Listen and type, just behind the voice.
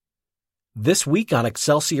This week on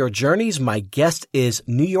Excelsior Journeys, my guest is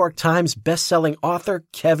New York Times bestselling author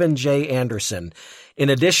Kevin J. Anderson. In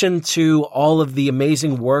addition to all of the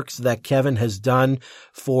amazing works that Kevin has done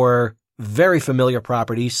for very familiar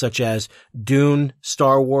properties such as Dune,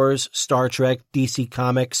 Star Wars, Star Trek, DC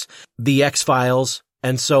Comics, The X-Files,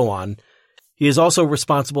 and so on, he is also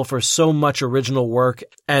responsible for so much original work,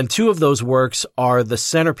 and two of those works are the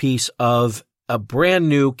centerpiece of a brand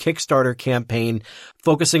new Kickstarter campaign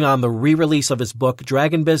focusing on the re-release of his book,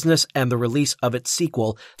 Dragon Business, and the release of its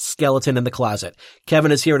sequel, Skeleton in the Closet.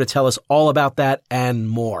 Kevin is here to tell us all about that and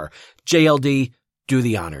more. JLD, do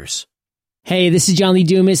the honors. Hey, this is John Lee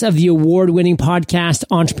Dumas of the award-winning podcast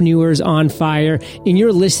Entrepreneurs on Fire, and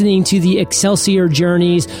you're listening to the Excelsior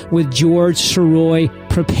Journeys with George Sirois.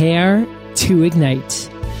 Prepare to ignite.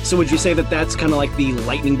 So would you say that that's kind of like the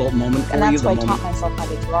lightning bolt moment for you? And that's why I taught myself how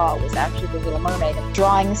to draw, was actually The Little Mermaid.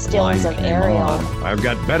 Drawing stills of Ariel. I've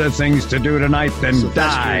got better things to do tonight than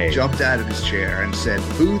die. Sylvester jumped out of his chair and said,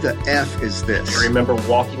 "Who the F is this?" I remember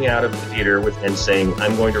walking out of the theater and saying,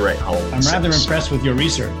 "I'm going to write Halloween." I'm rather impressed with your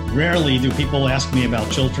research. Rarely do people ask me about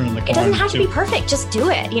Children in the Corn. It doesn't have to be perfect. Just do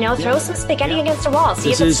it. Throw some spaghetti against a wall. See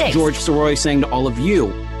this if it is sticks. George Sirois saying to all of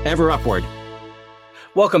you, ever upward.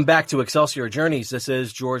 Welcome back to Excelsior Journeys. This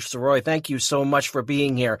is George Sirois. Thank you so much for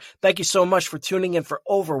being here. Thank you so much for tuning in for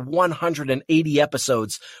over 180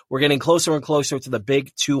 episodes. We're getting closer and closer to the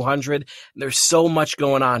big 200. There's so much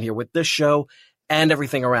going on here with this show and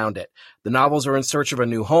everything around it. The novels are in search of a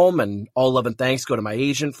new home, and all love and thanks go to my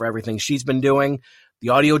agent for everything she's been doing. The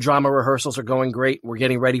audio drama rehearsals are going great. We're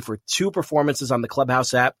getting ready for 2 performances on the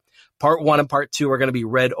Clubhouse app. Part 1 and Part 2 are going to be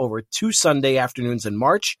read over 2 Sunday afternoons in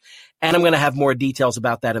March, and I'm going to have more details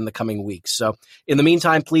about that in the coming weeks. So in the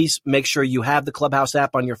meantime, please make sure you have the Clubhouse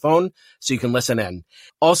app on your phone so you can listen in.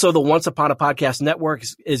 Also, the Once Upon a Podcast Network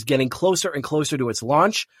is getting closer and closer to its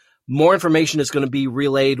launch. More information is going to be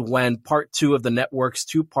relayed when Part 2 of the network's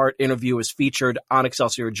 2-part interview is featured on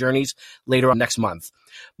Excelsior Journeys later on next month.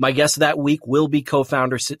 My guest that week will be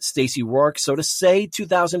co-founder Stacey Rourke. So to say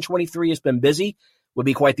 2023 has been busy would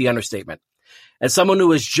be quite the understatement. And someone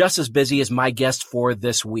who is just as busy as my guest for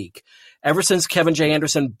this week. Ever since Kevin J.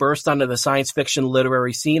 Anderson burst onto the science fiction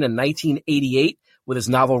literary scene in 1988 with his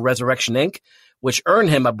novel Resurrection, Inc., which earned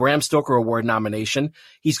him a Bram Stoker Award nomination,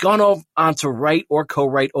 he's gone on to write or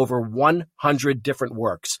co-write over 100 different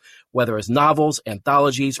works, whether as novels,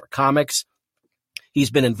 anthologies, or comics.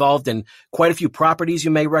 He's been involved in quite a few properties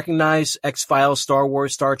you may recognize: X-Files, Star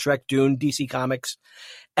Wars, Star Trek, Dune, DC Comics.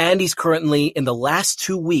 And he's currently in the last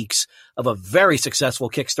 2 weeks of a very successful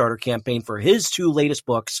Kickstarter campaign for his 2 latest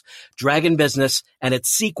books, Dragon Business and its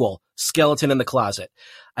sequel, Skeleton in the Closet.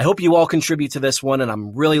 I hope you all contribute to this one, and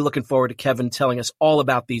I'm really looking forward to Kevin telling us all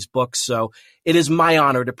about these books. So it is my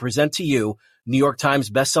honor to present to you New York Times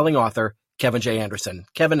bestselling author Kevin J. Anderson.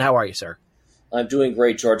 Kevin, how are you, sir? I'm doing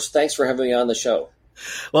great, George. Thanks for having me on the show.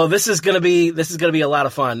 Well, this is going to be a lot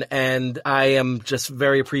of fun, and I am just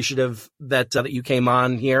very appreciative that you came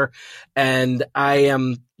on here, and I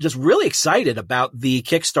am just really excited about the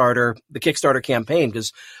Kickstarter campaign,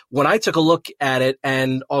 because when I took a look at it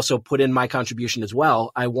and also put in my contribution as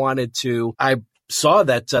well, I saw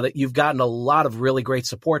that you've gotten a lot of really great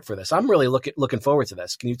support for this. I'm really looking forward to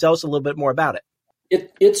this. Can you tell us a little bit more about it?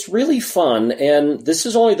 It's really fun, and this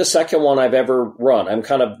is only the second one I've ever run. I'm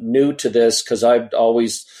kind of new to this because I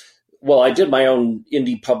did my own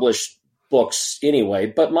indie published books anyway,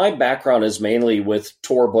 but my background is mainly with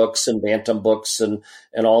Tor Books and Bantam Books and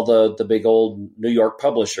all the big old New York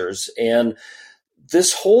publishers. And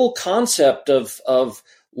this whole concept of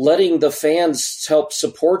letting the fans help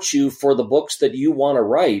support you for the books that you want to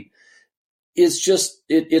write is just,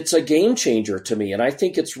 it's a game changer to me. And I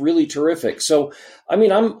think it's really terrific. So, I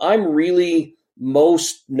mean, I'm really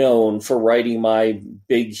most known for writing my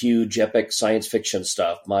big, huge, epic science fiction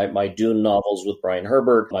stuff, my Dune novels with Brian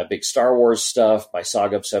Herbert, my big Star Wars stuff, my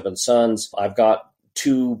Saga of Seven Sons. I've got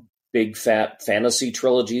 2 big fat fantasy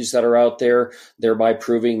trilogies that are out there, thereby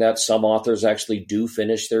proving that some authors actually do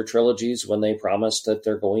finish their trilogies when they promise that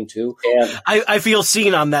they're going to. And I feel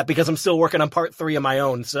seen on that because I'm still working on Part 3 of my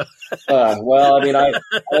own. So, well, I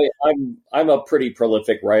mean, I'm a pretty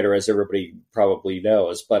prolific writer, as everybody probably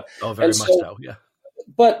knows. But very much so, yeah.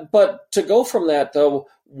 But to go from that, though,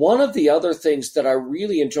 one of the other things that I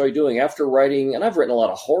really enjoy doing after writing, and I've written a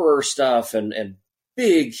lot of horror stuff and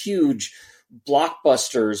big, huge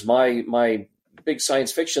blockbusters. My big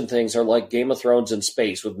science fiction things are like Game of Thrones in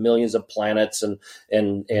space with millions of planets and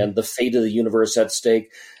the fate of the universe at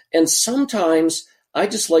stake. And sometimes I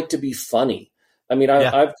just like to be funny. I mean,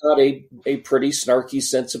 I've got a pretty snarky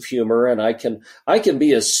sense of humor, and I can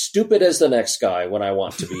be as stupid as the next guy when I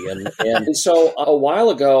want to be. And so a while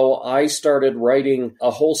ago, I started writing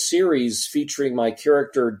a whole series featuring my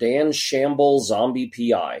character Dan Shamble, Zombie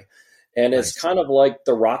PI. And it's kind of like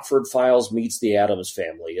the Rockford Files meets the Addams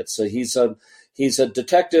Family. He's a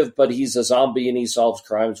detective, but he's a zombie, and he solves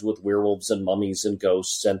crimes with werewolves and mummies and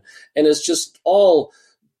ghosts, and it's just all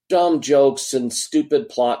dumb jokes and stupid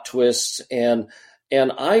plot twists. And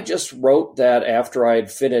I just wrote that after I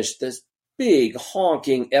had finished this big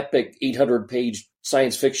honking epic 800-page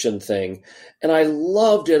science fiction thing, and I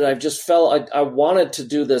loved it. I just felt I wanted to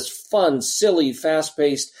do this fun, silly,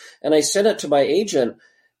 fast-paced, and I sent it to my agent.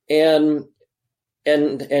 And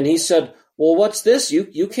he said, well, what's this?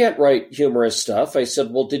 You can't write humorous stuff. I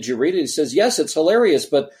said, well, did you read it? He says, yes, it's hilarious,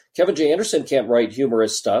 but Kevin J. Anderson can't write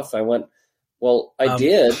humorous stuff. I went, well, I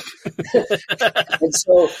did. And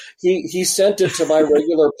so he sent it to my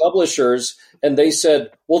regular publishers, and they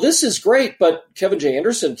said, well, this is great, but Kevin J.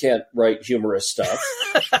 Anderson can't write humorous stuff.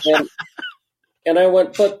 And I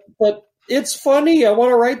went, but it's funny. I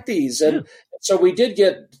want to write these. And so we did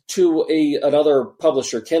get to another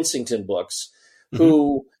publisher, Kensington Books,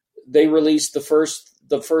 who they released the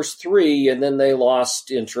first three, and then they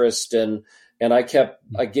lost interest. And I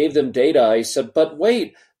gave them data. I said, but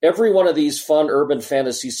wait, every one of these fun urban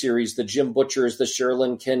fantasy series, the Jim Butchers, the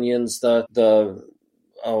Sherilyn Kenyons,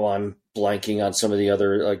 I'm blanking on some of the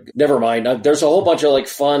other, never mind. There's a whole bunch of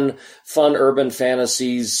fun urban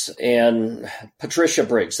fantasies, and Patricia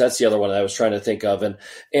Briggs, that's the other one I was trying to think of. And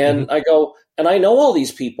I go, and I know all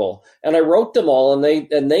these people, and I wrote them all, and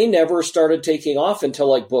they never started taking off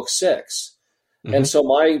until book 6. And so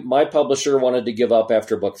my publisher wanted to give up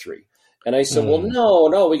after book 3. And I said, well,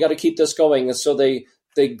 no, we got to keep this going. And so they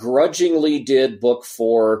grudgingly did book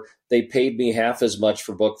 4. They paid me half as much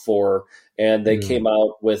for book 4, and they came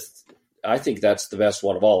out with, I think that's the best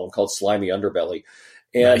one of all, called Slimy Underbelly.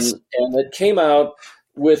 And it came out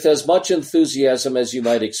with as much enthusiasm as you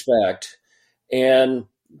might expect. And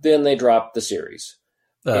then they dropped the series.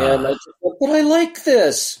 And I just went, but I like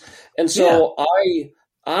this. And so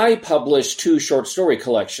I published 2 short story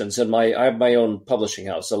collections, and I have my own publishing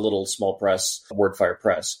house, a little small press, Wordfire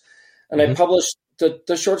Press. And I published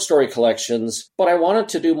the short story collections, but I wanted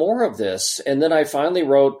to do more of this. And then I finally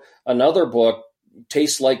wrote another book,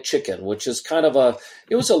 Tastes Like Chicken, which is it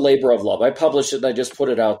was a labor of love. I published it and I just put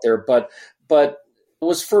it out there, but it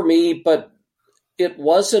was for me, but it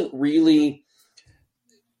wasn't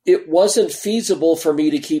feasible for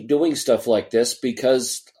me to keep doing stuff like this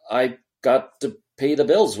because I got to pay the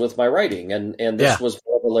bills with my writing, and this was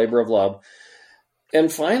more of a labor of love.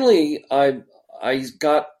 And finally, I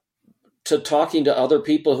got to talking to other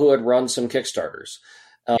people who had run some Kickstarters.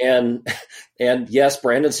 And yes,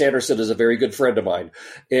 Brandon Sanderson is a very good friend of mine.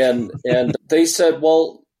 And they said,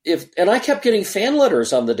 well, and I kept getting fan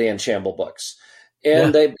letters on the Dan Shamble books,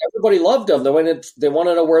 and everybody loved them. They want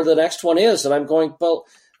to know where the next one is. And I'm going, well,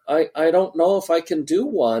 I don't know if I can do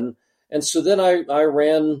one. And so then I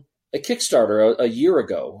ran a Kickstarter a year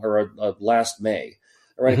ago, or last May.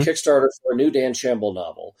 I ran a Kickstarter for a new Dan Shamble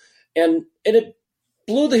novel, and it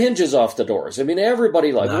blew the hinges off the doors. I mean,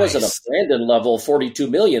 everybody liked it. It wasn't a Brandon level 42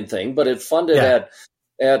 million thing, but it funded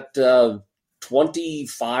at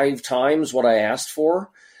 25 times what I asked for.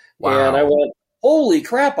 Wow. And I went, holy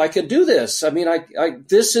crap, I could do this. I mean,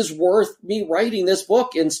 this is worth me writing this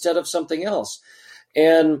book instead of something else.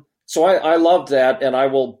 And so I loved that. And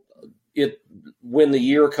when the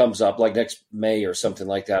year comes up, like next May or something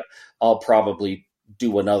like that, I'll probably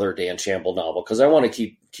do another Dan Shamble novel because I want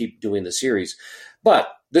to keep doing the series. But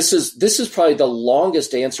this is probably the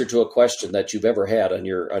longest answer to a question that you've ever had on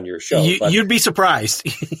your show. You'd be surprised.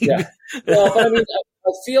 Yeah. Well, but I mean,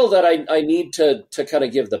 I feel that I need to kind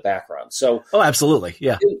of give the background. So, absolutely,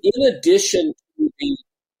 yeah. In addition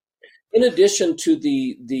to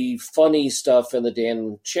the funny stuff in the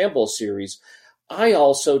Dan Shamble series, I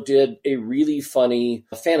also did a really funny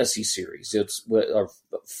fantasy series. It's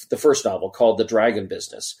the first novel called The Dragon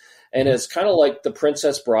Business. And it's kind of like The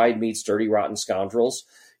Princess Bride meets Dirty Rotten Scoundrels.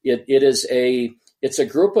 It's a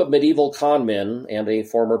group of medieval con men and a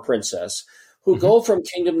former princess who go from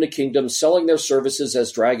kingdom to kingdom selling their services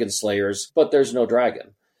as dragon slayers, but there's no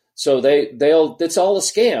dragon. So it's all a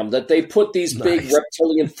scam that they put these big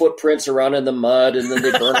reptilian footprints around in the mud, and then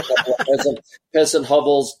they burn a couple of peasant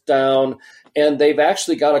hovels down. And they've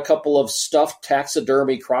actually got a couple of stuffed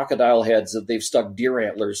taxidermy crocodile heads that they've stuck deer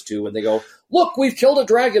antlers to. And they go, look, we've killed a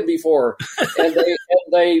dragon before. And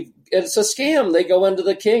it's a scam. They go into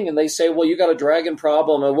the king and they say, well, you got a dragon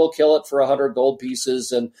problem and we'll kill it for 100 gold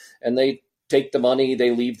pieces. And they take the money,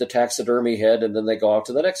 they leave the taxidermy head, and then they go out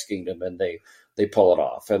to the next kingdom and they pull it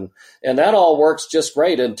off. And that all works just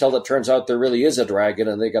great until it turns out there really is a dragon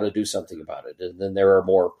and they got to do something about it. And then there are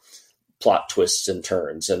more plot twists and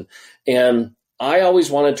turns. And I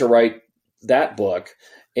always wanted to write that book.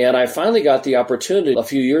 And I finally got the opportunity a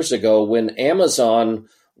few years ago when Amazon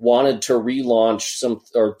wanted to launch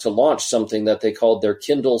something that they called their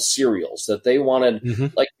Kindle serials, that they wanted,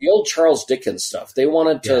 like the old Charles Dickens stuff. They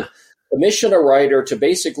wanted to commission a writer to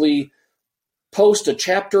basically post a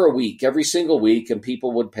chapter a week, every single week, and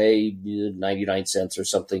people would pay 99 cents or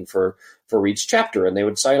something for each chapter, and they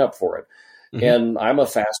would sign up for it. And I'm a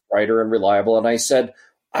fast writer and reliable, and I said,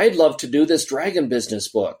 I'd love to do this dragon business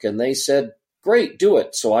book. And they said, great, do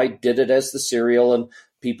it. So I did it as the serial, and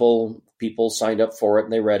people signed up for it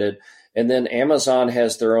and they read it. And then Amazon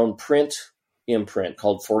has their own print imprint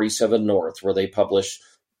called 47 North, where they publish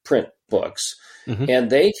print books. And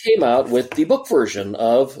they came out with the book version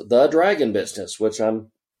of The Dragon Business, and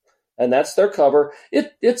that's their cover.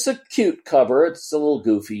 It's a cute cover. It's a little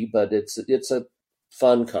goofy, but it's a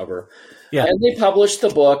fun cover. Yeah. And they published the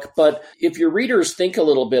book. But if your readers think a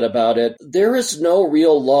little bit about it, there is no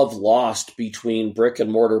real love lost between brick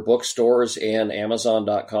and mortar bookstores and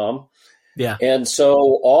Amazon.com. Yeah. And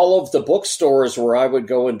so all of the bookstores where I would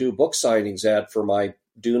go and do book signings at for my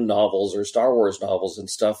Dune novels or Star Wars novels and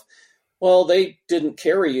stuff, well, they didn't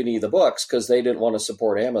carry any of the books because they didn't want to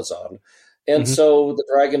support Amazon. And so the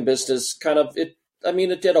Dragon Business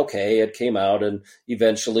it did okay. It came out, and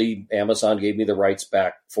eventually Amazon gave me the rights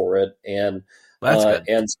back for it. And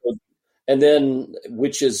and then,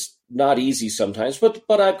 which is not easy sometimes,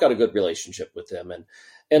 but I've got a good relationship with them.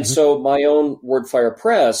 And so my own Wordfire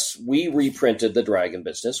Press, we reprinted The Dragon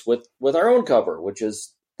Business with our own cover, which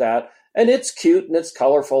is that. And it's cute and it's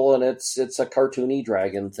colorful and it's a cartoony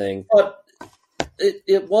dragon thing. But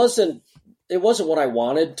it wasn't what I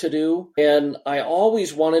wanted to do. And I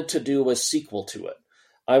always wanted to do a sequel to it.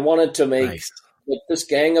 I wanted to make this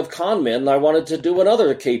gang of con men. I wanted to do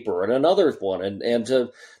another caper and another one and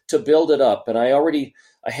to build it up. And I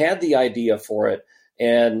had the idea for it.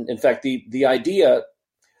 And in fact, the idea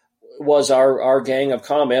was our gang of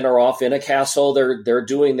con men are off in a castle. They're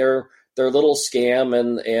doing their little scam,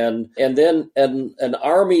 and then an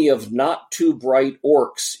army of not too bright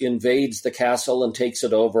orcs invades the castle and takes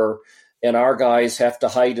it over, and our guys have to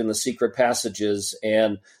hide in the secret passages,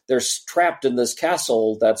 and they're trapped in this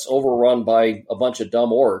castle that's overrun by a bunch of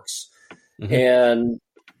dumb orcs. And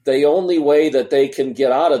the only way that they can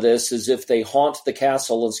get out of this is if they haunt the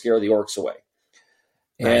castle and scare the orcs away.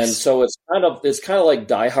 Nice. And so it's kind of like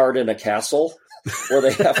Die Hard in a castle, where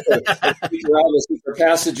they have to sneak around the secret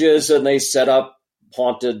passages and they set up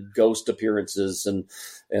haunted ghost appearances and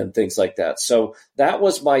things like that. So that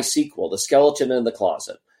was my sequel, The Skeleton in the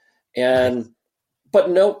Closet. But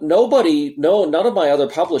none of my other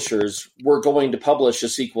publishers were going to publish a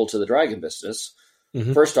sequel to The Dragon Business.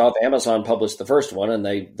 First off, Amazon published the first one, and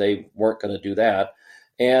they weren't going to do that.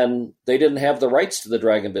 And they didn't have the rights to The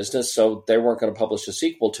Dragon Business, so they weren't going to publish a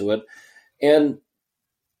sequel to it. And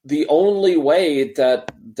the only way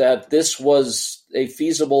that this was a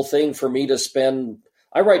feasible thing for me to spend,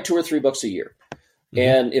 I write 2 or 3 books a year.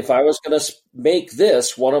 And if I was going to make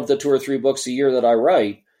this one of the 2 or 3 books a year that I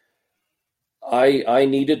write, I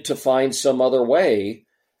needed to find some other way.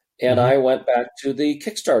 And I went back to the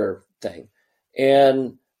Kickstarter thing.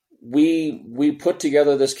 And we put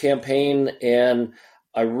together this campaign, and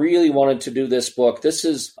I really wanted to do this book.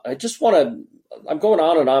 I'm going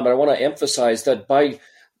on and on, but I want to emphasize that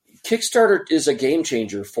Kickstarter is a game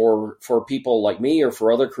changer for people like me or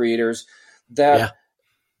for other creators that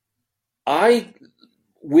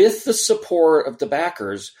with the support of the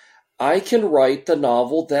backers, I can write the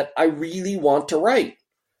novel that I really want to write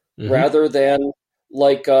rather than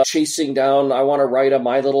like chasing down, I want to write a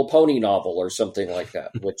My Little Pony novel or something like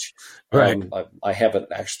that, which I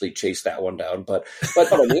haven't actually chased that one down, but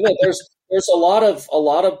I mean, there's a lot of,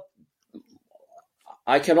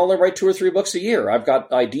 I can only write 2 or 3 books a year. I've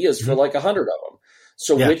got ideas for like 100 of them.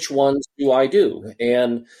 So which ones do I do?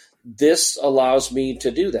 And this allows me to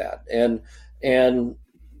do that. And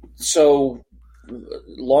so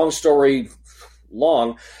long story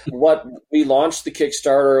long, what we launched the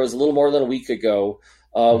Kickstarter, it was a little more than a week ago.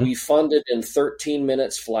 We funded in 13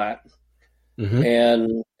 minutes flat.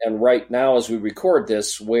 And right now, as we record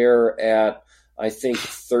this, we're at, I think,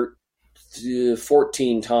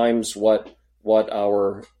 14 times what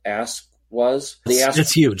our ask was.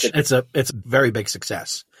 It's huge. It's a very big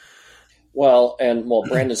success. Well,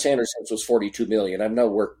 Brandon Sanderson's was $42 million. I know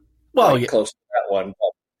we're close to that one,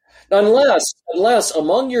 Unless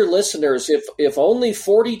among your listeners, if only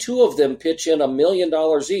 42 of them pitch in $1 million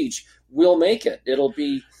each, we'll make it. It'll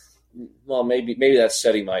be, well, maybe that's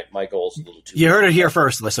setting my goals a little too. You heard it here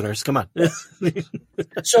first, listeners. Come on.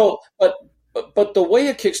 So, but the way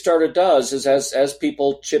a Kickstarter does is as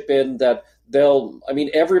people chip in, that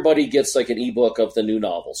everybody gets like an ebook of the new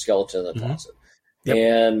novel, Skeleton in the Closet. Yep.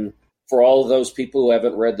 And for all of those people who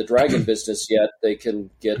haven't read The Dragon Business yet, they can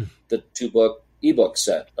get the 2-book ebook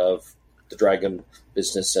set of The Dragon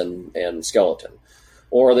Business and Skeleton.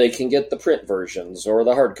 Or they can get the print versions or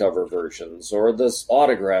the hardcover versions or the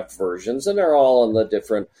autographed versions, and they're all in the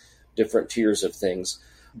different tiers of things.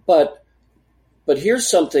 But here's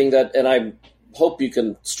something that, and I hope you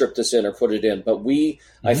can strip this in or put it in, but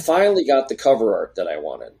I finally got the cover art that I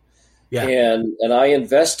wanted. Yeah. And I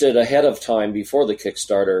invested ahead of time before the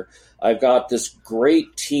Kickstarter. I've got this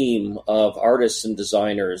great team of artists and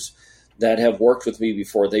designers that have worked with me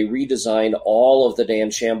before. They redesigned all of the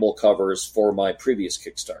Dan Shamble covers for my previous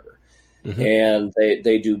Kickstarter. Mm-hmm. And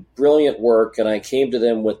they do brilliant work. And I came to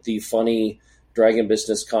them with the funny Dragon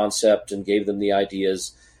Business concept and gave them the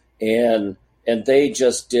ideas. And they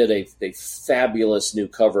just did a fabulous new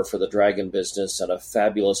cover for the Dragon Business and a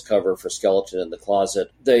fabulous cover for Skeleton in the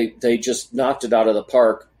Closet. They just knocked it out of the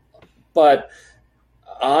park. But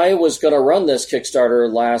I was going to run this Kickstarter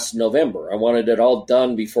last November. I wanted it all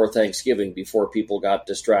done before Thanksgiving, before people got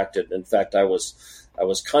distracted. In fact, I was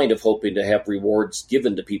kind of hoping to have rewards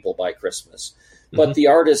given to people by Christmas. But the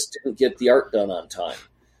artists didn't get the art done on time.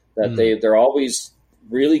 They're always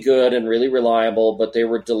really good and really reliable, but they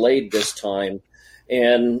were delayed this time.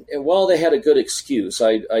 And while they had a good excuse,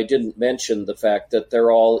 I didn't mention the fact that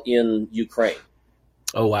they're all in Ukraine.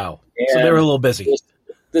 Oh, wow. So they were a little busy.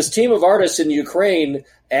 This team of artists in Ukraine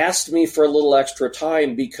asked me for a little extra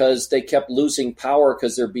time because they kept losing power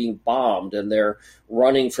because they're being bombed and they're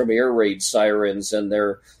running from air raid sirens and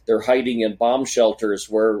they're hiding in bomb shelters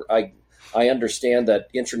where I understand that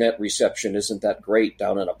internet reception isn't that great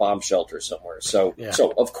down in a bomb shelter somewhere. So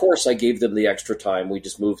of course I gave them the extra time. We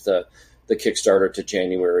just moved the Kickstarter to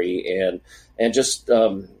January and just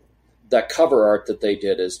that cover art that they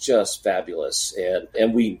did is just fabulous.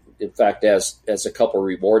 And we, in fact, as a couple of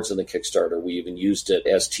rewards in the Kickstarter, we even used it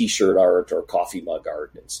as T-shirt art or coffee mug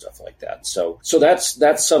art and stuff like that. So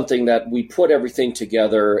that's something that we put everything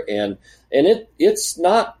together, and it's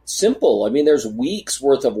not simple. I mean, there's weeks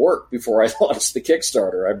worth of work before I launch the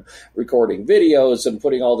Kickstarter. I'm recording videos and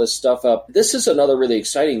putting all this stuff up. This is another really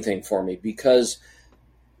exciting thing for me because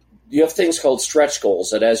you have things called stretch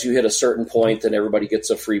goals that as you hit a certain point, then everybody gets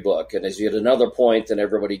a free book. And as you hit another point, then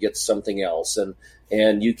everybody gets something else.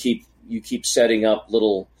 And you keep setting up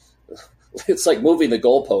little, it's like moving the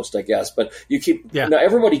goalpost, I guess, but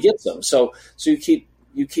everybody gets them. So you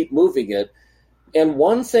keep moving it. And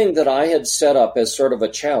one thing that I had set up as sort of a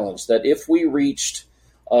challenge, that if we reached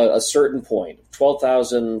a certain point,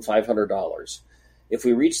 $12,500, if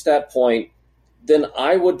we reached that point, then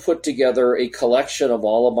I would put together a collection of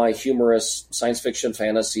all of my humorous science fiction,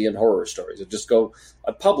 fantasy, and horror stories.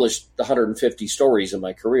 I published 150 stories in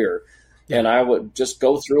my career, and I would just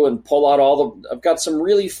go through and pull out I've got some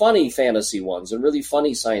really funny fantasy ones and really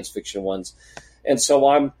funny science fiction ones. And so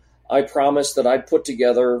I promised that I'd put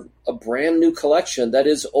together a brand new collection that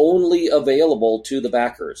is only available to the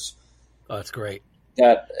backers. Oh, that's great.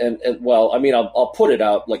 I'll put it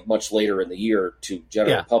out like much later in the year to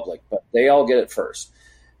general public, but they all get it first.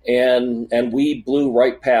 And we blew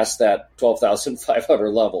right past that 12,500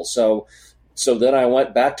 level. So then I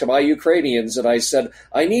went back to my Ukrainians and I said,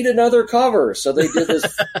 I need another cover. So they did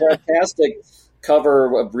this fantastic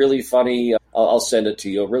cover, a really funny, I'll send it to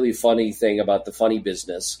you, a really funny thing about the funny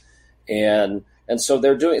business. And so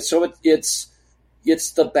they're doing it. So it's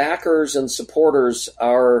the backers and supporters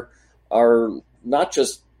are not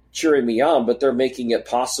just cheering me on, but they're making it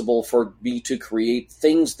possible for me to create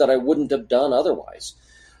things that I wouldn't have done otherwise.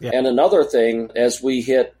 Yeah. And another thing, as we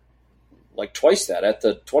hit like twice that at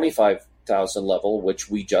the 25,000 level, which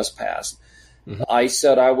we just passed, I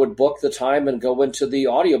said I would book the time and go into the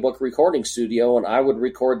audiobook recording studio and I would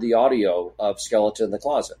record the audio of Skeleton in the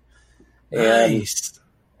Closet. Nice.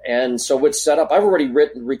 And so it's set up. I've already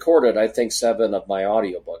recorded, I think, 7 of my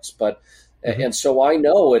audiobooks, and so I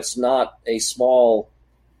know it's not a small,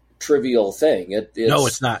 trivial thing. No,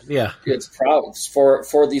 it's not. Yeah, it's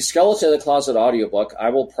for the Skeleton in the Closet audiobook. I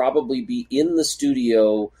will probably be in the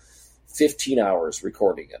studio 15 hours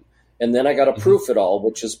recording it, and then I got to proof it all,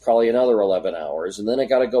 which is probably another 11 hours, and then I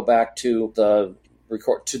got to go back to the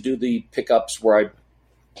record to do the pickups where I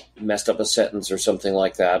messed up a sentence or something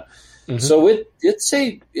like that. So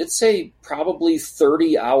it's a probably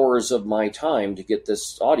 30 hours of my time to get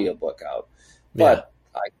this audiobook out. But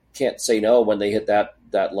I can't say no when they hit that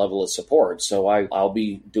level of support. So I'll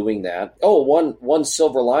be doing that. Oh, one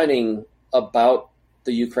silver lining about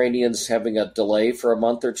the Ukrainians having a delay for a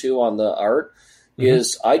month or two on the art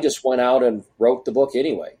is I just went out and wrote the book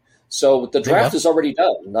anyway. So the draft is already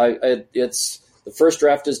done. It's the first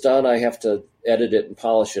draft is done. I have to edit it and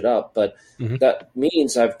polish it up, but that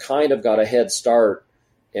means I've kind of got a head start,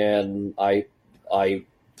 and I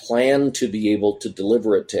plan to be able to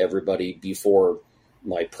deliver it to everybody before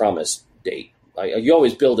my promised date. You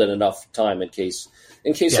always build in enough time in case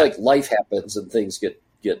like life happens and things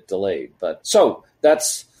get delayed. But so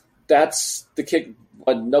that's the kick.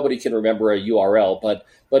 Nobody can remember a URL,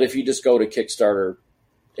 but if you just go to Kickstarter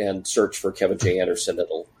and search for Kevin J. Anderson,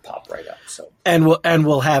 it'll pop right up. So and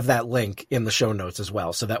we'll have that link in the show notes as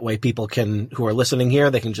well, so that way people who are listening here,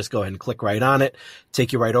 they can just go ahead and click right on it,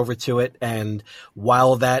 take you right over to it, and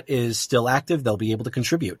while that is still active, they'll be able to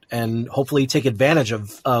contribute and hopefully take advantage of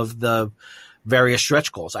the various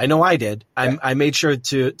stretch goals. I know I did. I made sure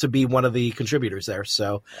to be one of the contributors there.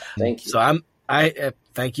 So thank you. So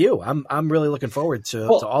thank you. I'm really looking forward to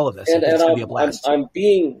all of this. And it's going to be a blast.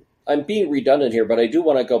 I'm being redundant here, but I do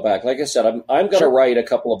want to go back. Like I said, I'm going to write a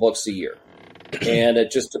couple of books a year, and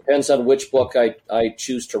it just depends on which book I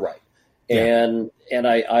choose to write. And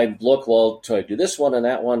I look, well, do I do this one and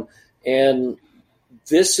that one? And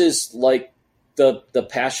this is like the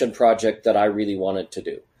passion project that I really wanted to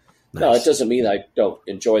do. Nice. Now, it doesn't mean I don't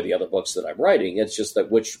enjoy the other books that I'm writing. It's just that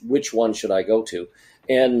which one should I go to?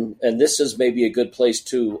 And this is maybe a good place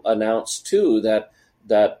to announce too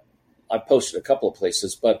that I posted a couple of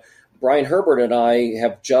places, but Brian Herbert and I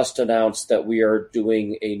have just announced that we are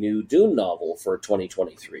doing a new Dune novel for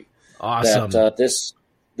 2023. Awesome. That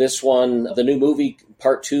this one, the new movie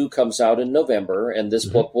part 2 comes out in November, and this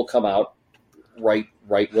book will come out right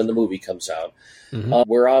when the movie comes out.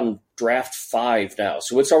 We're on draft 5 now,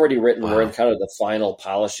 so it's already written. Wow. We're in kind of the final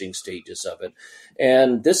polishing stages of it.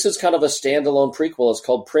 And this is kind of a standalone prequel. It's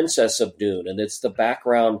called Princess of Dune, and it's the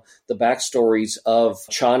backstories of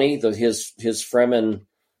Chani, his Fremen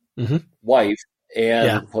wife,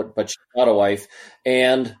 but she's not a wife,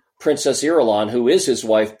 and Princess Irulan, who is his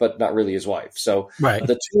wife, but not really his wife. So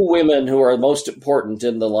the two women who are most important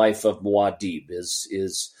in the life of Muad'Dib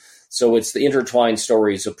is so it's the intertwined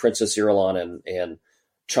stories of Princess Irulan and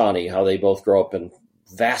Chani, how they both grow up in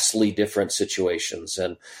vastly different situations.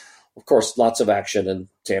 And of course, lots of action and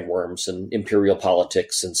sandworms and imperial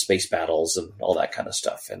politics and space battles and all that kind of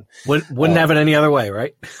stuff. And wouldn't have it any other way,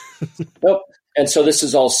 right? Nope. And so this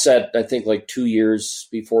is all set, I think, like 2 years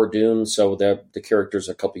before Dune. So the characters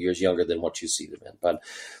are a couple years younger than what you see them in.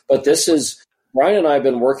 But this is, Brian and I have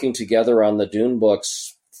been working together on the Dune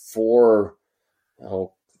books for,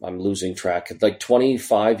 I'm losing track, like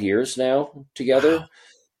 25 years now together.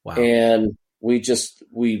 Wow. And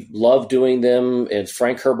we love doing them. And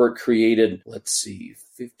Frank Herbert created,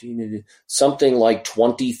 something like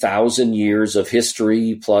 20,000 years of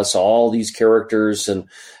history plus all these characters.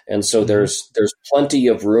 And so there's plenty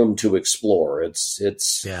of room to explore.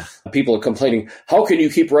 It's people are complaining, how can you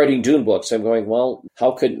keep writing Dune books? I'm going, well,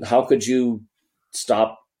 how could you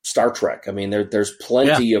stop Star Trek? I mean, there's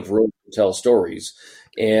plenty of room to tell stories.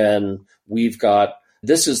 And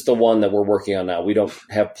this is the one that we're working on now. We don't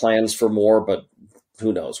have plans for more, but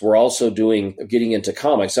who knows? We're also getting into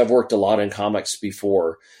comics. I've worked a lot in comics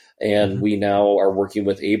before, and we now are working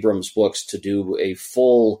with Abrams Books to do a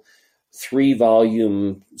full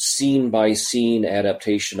 3-volume scene-by-scene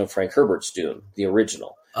adaptation of Frank Herbert's Dune, the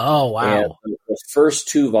original. Oh, wow. And the first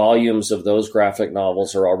 2 volumes of those graphic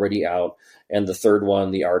novels are already out, and the third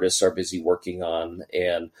one the artists are busy working on.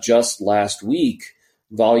 And just last week,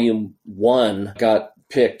 Volume 1 got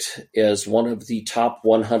picked as one of the top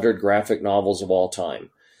 100 graphic novels of all time.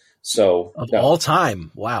 So all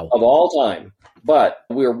time. Wow. Of all time. But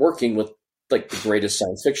we're working with like the greatest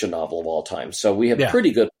science fiction novel of all time. So we have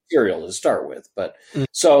pretty good material to start with. But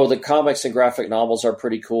so the comics and graphic novels are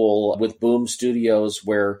pretty cool. With Boom Studios,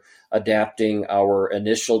 we're adapting our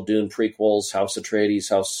initial Dune prequels, House Atreides,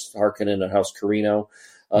 House Harkonnen, and House Carino.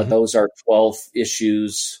 Those are 12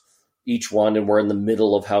 issues each one, and we're in the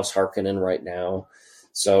middle of House Harkonnen right now.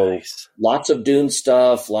 So lots of Dune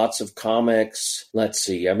stuff, lots of comics. Let's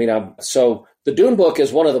see. I mean, so the Dune book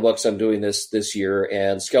is one of the books I'm doing this year,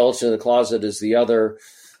 and Skeleton in the Closet is the other.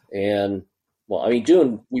 And well, I mean,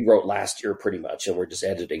 Dune we wrote last year pretty much, and we're just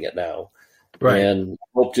editing it now. Right. And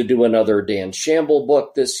hope to do another Dan Shamble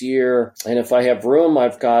book this year. And if I have room,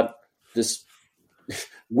 I've got this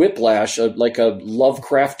Whiplash, like a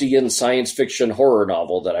Lovecraftian science fiction horror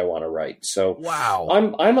novel that I want to write. So wow,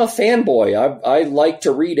 I'm a fanboy. I like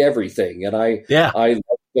to read everything, and I like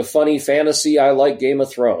the funny fantasy. I like Game of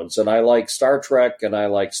Thrones, and I like Star Trek, and I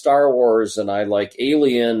like Star Wars, and I like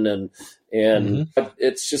Alien, and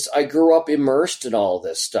it's just I grew up immersed in all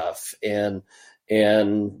this stuff, and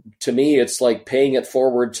to me, it's like paying it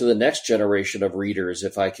forward to the next generation of readers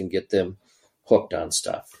if I can get them hooked on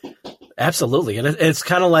stuff. Absolutely. And it's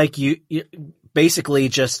kind of like you basically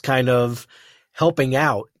just kind of helping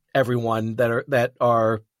out everyone that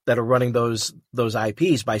are running those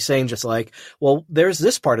IPs by saying just like, well, there's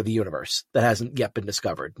this part of the universe that hasn't yet been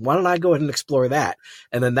discovered. Why don't I go ahead and explore that?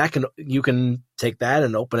 And then you can take that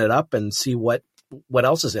and open it up and see what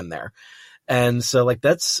else is in there. And so like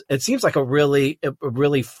it seems like a really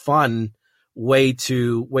fun way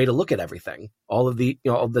to look at everything, all of the,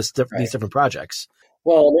 these different projects.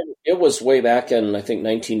 Well, it was way back in, I think,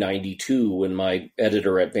 1992 when my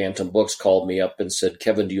editor at Bantam Books called me up and said,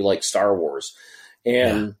 Kevin, do you like Star Wars?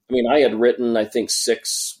 And I mean, I had written, I think,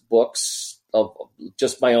 6 books of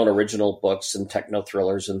just my own original books and techno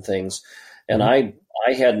thrillers and things. And I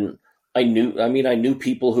knew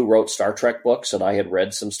people who wrote Star Trek books, and I had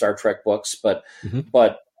read some Star Trek books, but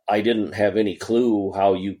I didn't have any clue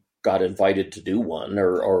how you got invited to do one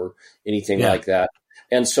or anything like that.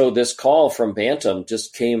 And so this call from Bantam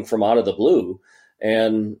just came from out of the blue.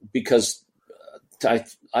 And because I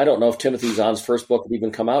don't know if Timothy Zahn's first book had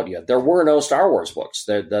even come out yet. There were no Star Wars books.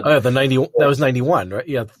 That was 91, right?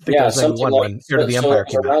 Yeah, I think that was 91 when Fear of the Empire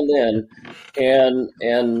came out. Then.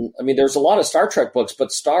 And I mean, there's a lot of Star Trek books,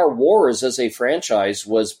 but Star Wars as a franchise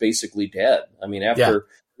was basically dead. I mean, after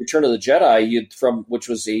Return of the Jedi, which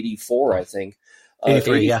was 84, I think,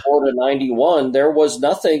 84 to 91, there was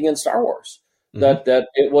nothing in Star Wars. That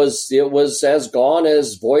it was as gone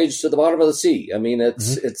as Voyage to the Bottom of the Sea. I mean,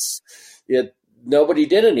 nobody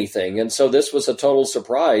did anything. And so this was a total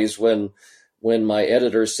surprise when my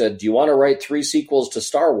editor said, do you want to write 3 sequels to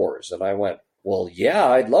Star Wars? And I went, well, yeah,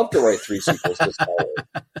 I'd love to write 3 sequels to Star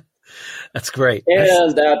Wars. That's great.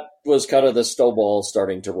 And that was kind of the snowball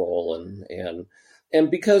starting to roll. And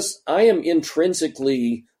because I am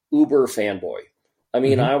intrinsically uber fanboy. I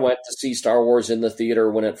mean, I went to see Star Wars in the theater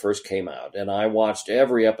when it first came out, and I watched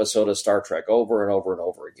every episode of Star Trek over and over and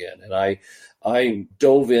over again. And I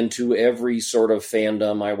dove into every sort of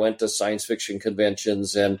fandom. I went to science fiction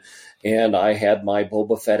conventions, and I had my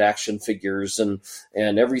Boba Fett action figures and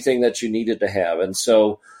everything that you needed to have. And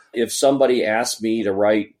so if somebody asked me to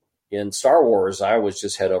write in Star Wars, I was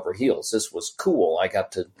just head over heels. This was cool. I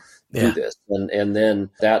got to do this. And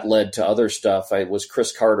then that led to other stuff. It was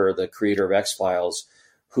Chris Carter, the creator of X-Files,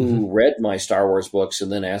 who read my Star Wars books and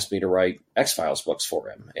then asked me to write X-Files books for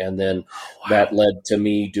him. And then that led to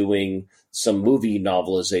me doing some movie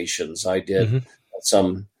novelizations. I did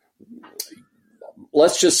some,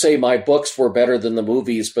 let's just say my books were better than the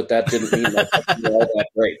movies, but that didn't mean that they were all that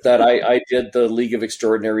great. That I did the League of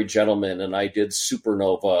Extraordinary Gentlemen, and I did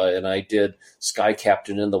Supernova, and I did Sky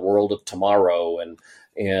Captain in the World of Tomorrow, and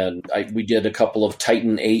we did a couple of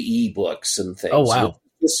Titan AE books and things. Oh, wow.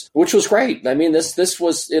 Which was great. I mean,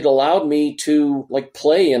 it allowed me to like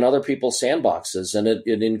play in other people's sandboxes, and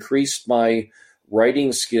it increased my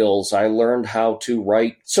writing skills. I learned how to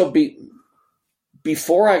write. So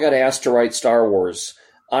before I got asked to write Star Wars,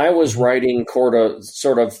 I was writing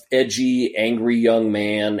sort of edgy, angry young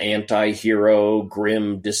man, anti-hero,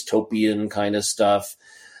 grim, dystopian kind of stuff.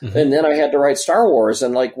 And then I had to write Star Wars,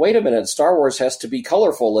 and like, wait a minute, Star Wars has to be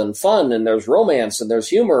colorful and fun, and there's romance and there's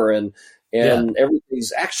humor, and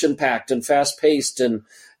everything's action packed and fast paced. And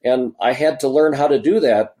I had to learn how to do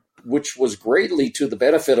that, which was greatly to the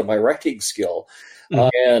benefit of my writing skill.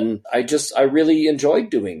 And I really enjoyed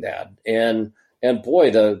doing that. And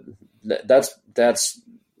boy, that's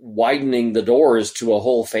widening the doors to a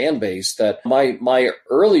whole fan base. That my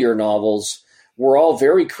earlier novels were all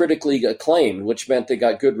very critically acclaimed, which meant they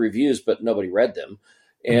got good reviews, but nobody read them.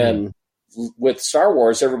 And with Star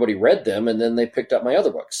Wars, everybody read them, and then they picked up my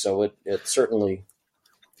other books. So it certainly,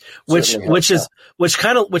 which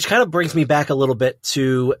kind of brings me back a little bit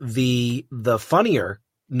to the funnier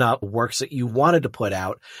works that you wanted to put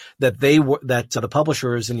out, that the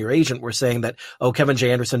publishers and your agent were saying that, oh, Kevin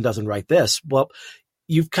J. Anderson doesn't write this. Well,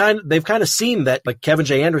 they've kind of seen that, like, Kevin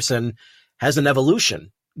J. Anderson has an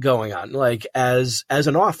evolution going on, like as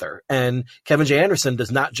an author, and Kevin J. Anderson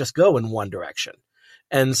does not just go in one direction.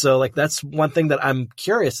 And so, like, that's one thing that I'm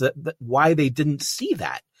curious that why they didn't see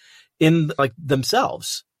that in like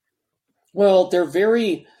themselves. Well, they're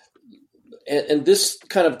very, and this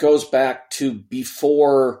kind of goes back to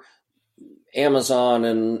before Amazon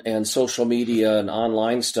and social media and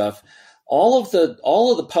online stuff, all of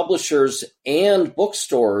the publishers and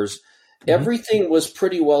bookstores, everything was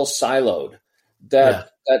pretty well siloed. That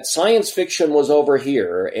science fiction was over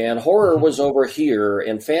here, and horror was over here,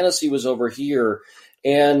 and fantasy was over here.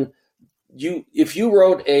 And if you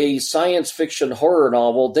wrote a science fiction horror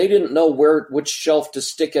novel, they didn't know which shelf to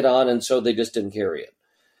stick it on, and so they just didn't carry it.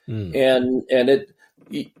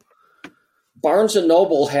 Barnes and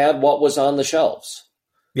Noble had what was on the shelves.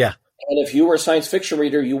 Yeah. And if you were a science fiction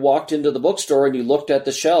reader, you walked into the bookstore and you looked at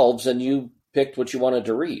the shelves and you picked what you wanted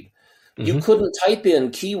to read. You couldn't type in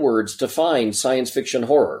keywords to find science fiction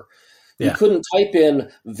horror. You couldn't type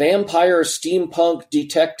in vampire, steampunk,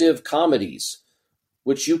 detective comedies,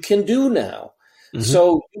 which you can do now.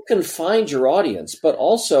 So you can find your audience. But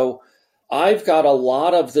also, I've got a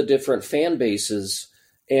lot of the different fan bases,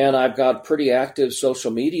 and I've got pretty active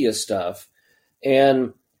social media stuff.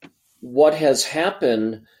 And what has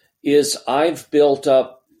happened is I've built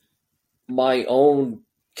up my own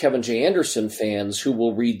Kevin J. Anderson fans who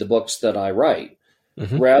will read the books that I write,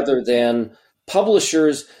 rather than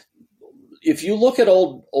publishers. If you look at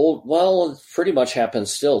old, well, it pretty much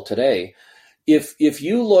happens still today. If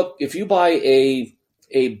you buy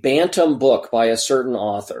a Bantam book by a certain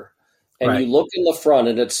author, and you look in the front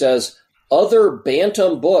and it says other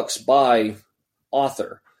Bantam books by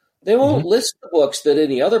author, they won't list the books that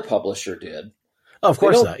any other publisher did. Oh, of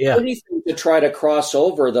course not. Yeah. Anything to try to cross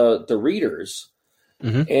over the readers,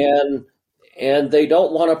 and they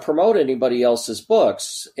don't want to promote anybody else's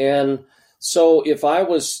books. And so if I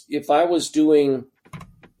was doing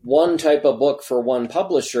one type of book for one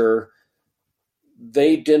publisher,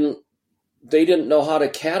 they didn't know how to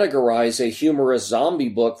categorize a humorous zombie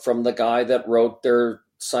book from the guy that wrote their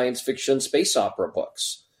science fiction space opera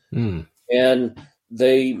books. And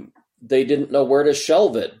they didn't know where to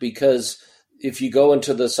shelve it, because if you go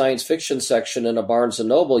into the science fiction section in a Barnes and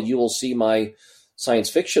Noble, you will see my science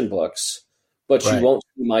fiction books, but you won't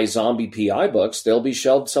see my zombie PI books. They'll be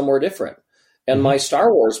shelved somewhere different. And my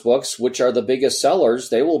Star Wars books, which are the biggest sellers,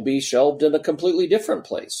 they will be shelved in a completely different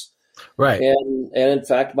place. Right. And in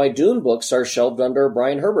fact, my Dune books are shelved under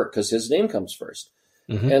Brian Herbert because his name comes first.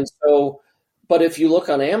 And so, but if you look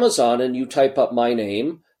on Amazon and you type up my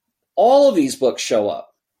name, all of these books show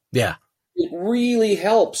up. Yeah. It really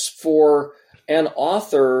helps for an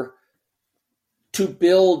author to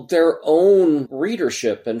build their own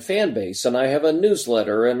readership and fan base. And I have a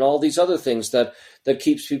newsletter and all these other things that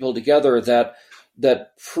keeps people together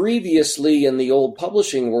that previously in the old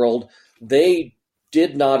publishing world, they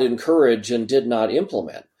did not encourage and did not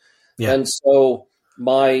implement. Yeah. And so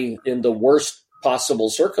in the worst possible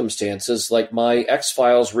circumstances, like my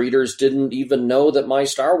X-Files readers didn't even know that my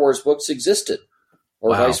Star Wars books existed,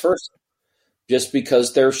 or vice versa, just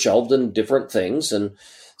because they're shelved in different things. And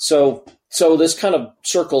so this kind of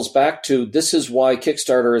circles back to, this is why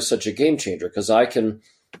Kickstarter is such a game changer, because I can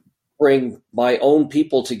bring my own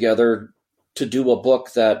people together to do a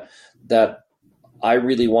book that I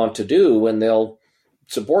really want to do, and they'll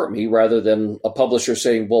support me, rather than a publisher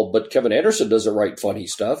saying, well, but Kevin Anderson doesn't write funny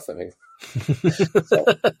stuff. I mean,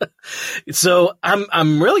 so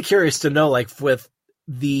I'm really curious to know, like, with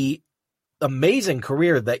the amazing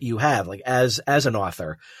career that you have, like as an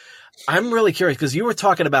author, I'm really curious, because you were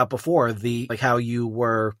talking about before how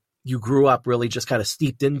you grew up really just kind of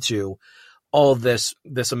steeped into all of this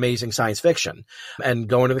amazing science fiction and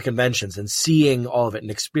going to the conventions and seeing all of it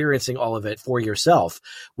and experiencing all of it for yourself.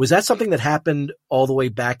 Was that something that happened all the way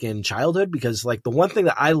back in childhood? Because, like, the one thing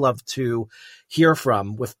that I love to hear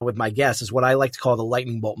from with my guests is what I like to call the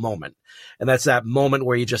lightning bolt moment. And that's that moment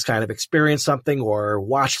where you just kind of experience something or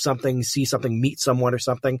watch something, see something, meet someone or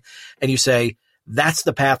something, and you say, that's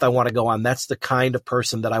the path I want to go on. That's the kind of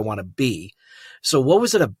person that I want to be. So what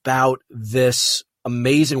was it about this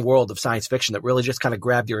amazing world of science fiction that really just kind of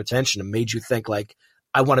grabbed your attention and made you think, like,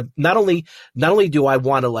 I want to not only do I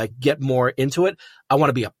want to, like, get more into it, I want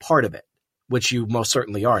to be a part of it, which you most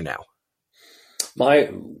certainly are now.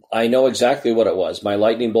 I know exactly what it was. My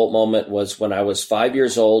lightning bolt moment was when I was 5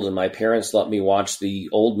 years old and my parents let me watch the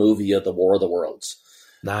old movie of the War of the Worlds.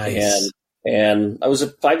 Nice. And I was a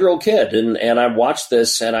 5-year-old kid, and I watched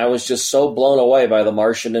this, and I was just so blown away by the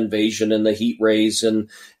Martian invasion and the heat rays, and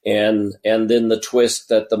then the twist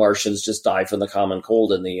that the Martians just die from the common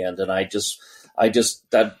cold in the end. And I just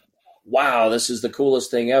wow, this is the coolest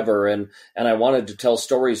thing ever. And I wanted to tell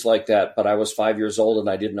stories like that, but I was 5 years old and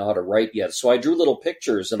I didn't know how to write yet. So I drew little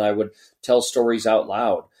pictures and I would tell stories out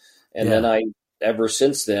loud. And then ever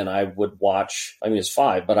since then, I would watch, I mean, it's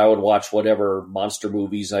 5, but I would watch whatever monster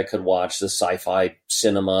movies I could watch, the sci-fi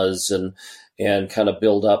cinemas, and kind of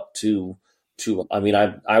build up to I mean,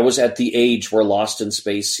 I was at the age where Lost in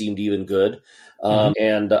Space seemed even good.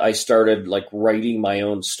 And I started like writing my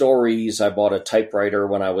own stories. I bought a typewriter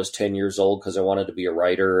when I was 10 years old because I wanted to be a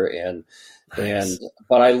writer.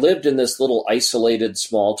 But I lived in this little isolated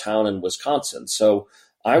small town in Wisconsin. So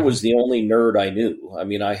I was the only nerd I knew. I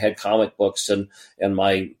mean, I had comic books and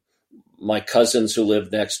my cousins who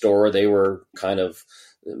lived next door, they were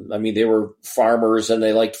they were farmers and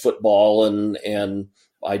they liked football and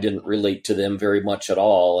I didn't relate to them very much at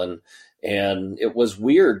all. And it was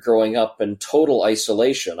weird growing up in total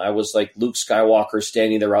isolation. I was like Luke Skywalker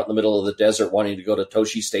standing there out in the middle of the desert wanting to go to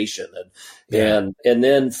Toshi Station. And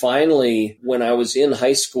then finally, when I was in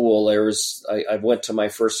high school, I went to my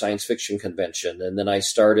first science fiction convention. And then I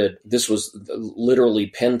started, this was literally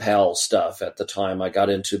pen pal stuff at the time. I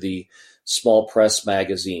got into the small press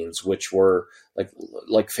magazines, which were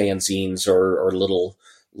like fanzines or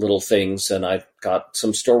little things. And I got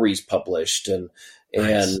some stories published and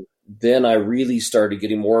then I really started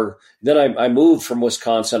getting more. Then I moved from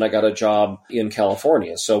Wisconsin. I got a job in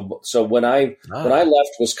California. So when I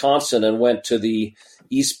left Wisconsin and went to the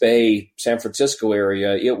East Bay, San Francisco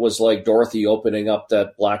area, it was like Dorothy opening up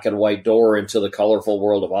that black and white door into the colorful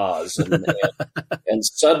world of Oz. And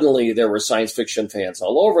suddenly there were science fiction fans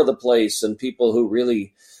all over the place and people who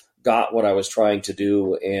really got what I was trying to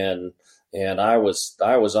do. And I was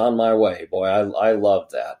on my way. Boy, I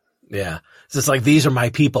loved that. Yeah. It's just like, these are my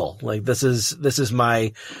people. Like, this is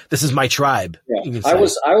my tribe. Yeah. I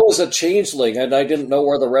was a changeling and I didn't know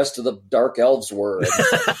where the rest of the dark elves were.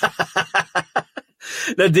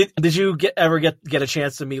 Now, did you ever get a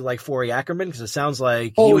chance to meet like Forey Ackerman? Because it sounds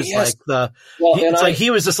like he was he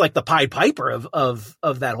was just like the Pied Piper of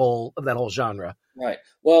that whole genre. Right.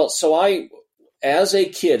 Well, so as a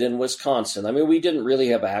kid in Wisconsin, I mean, we didn't really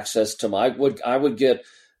have access to I would get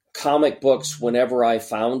comic books whenever I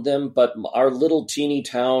found them, but our little teeny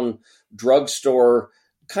town drugstore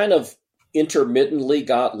kind of intermittently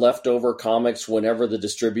got leftover comics whenever the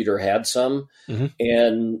distributor had some.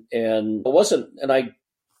 And it wasn't, and I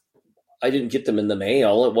didn't get them in the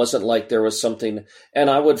mail. It wasn't like there was something, and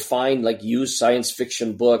I would find like used science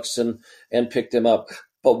fiction books and pick them up.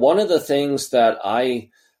 But one of the things that I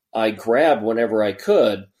grabbed whenever I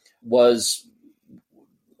could was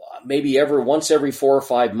maybe once every 4 or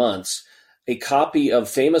 5 months, a copy of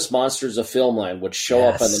Famous Monsters of Filmland would show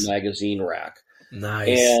up on the magazine rack.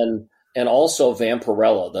 Nice. And also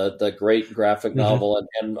Vampirella, the great graphic novel.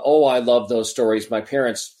 And I love those stories. My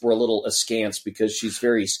parents were a little askance because she's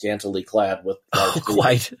very scantily clad with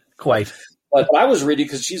quite. But I was reading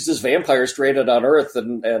because she's this vampire stranded on Earth,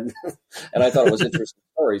 and I thought it was interesting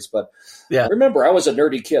stories. But remember, I was a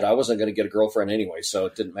nerdy kid. I wasn't going to get a girlfriend anyway, so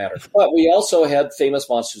it didn't matter. But we also had Famous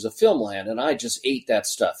Monsters of Filmland, and I just ate that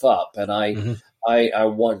stuff up. And I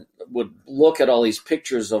would look at all these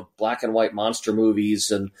pictures of black and white monster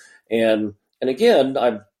movies, and again,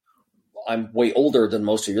 I'm way older than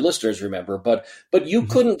most of your listeners remember, but you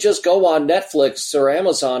couldn't just go on Netflix or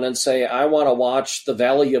Amazon and say, I want to watch The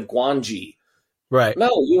Valley of Gwangi. Right. No,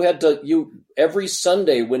 you had to, every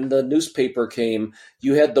Sunday when the newspaper came,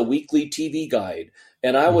 you had the weekly TV guide.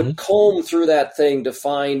 And I would comb through that thing to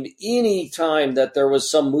find any time that there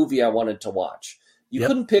was some movie I wanted to watch. You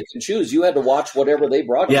couldn't pick and choose. You had to watch whatever they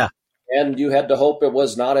brought you. And you had to hope it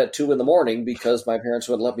was not at 2 a.m. because my parents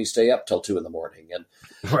wouldn't let me stay up till 2 a.m.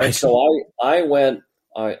 And so I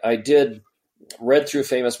read through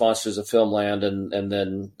Famous Monsters of Filmland, and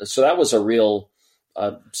then, so that was a real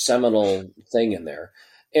seminal thing in there.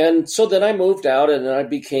 And so then I moved out and then I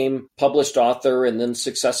became published author and then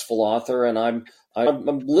successful author. And I'm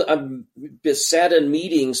sat in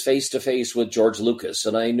meetings face to face with George Lucas,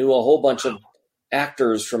 and I knew a whole bunch of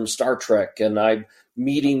actors from Star Trek, and I'm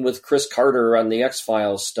meeting with Chris Carter on the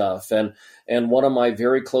X-Files stuff. And one of my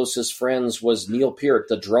very closest friends was Neil Peart,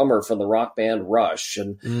 the drummer from the rock band Rush.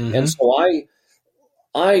 And so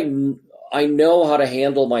I know how to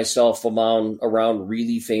handle myself around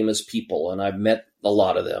really famous people, and I've met a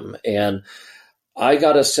lot of them. And I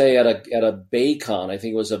got to say, at a BayCon, I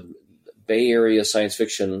think it was a Bay Area science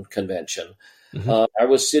fiction convention, I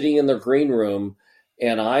was sitting in the green room,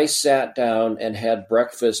 and I sat down and had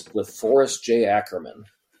breakfast with Forrest J. Ackerman.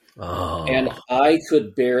 Oh. And I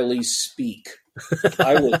could barely speak.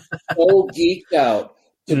 I was so geeked out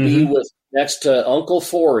to be next to Uncle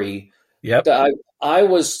Forey. Yep. I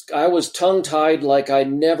was tongue-tied like I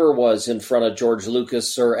never was in front of George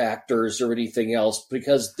Lucas or actors or anything else,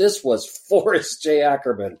 because this was Forrest J.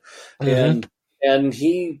 Ackerman. And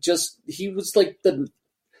he was like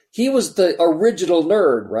he was the original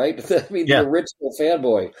nerd, right? I mean, the original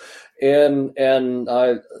fanboy. And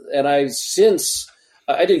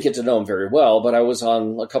I didn't get to know him very well, but I was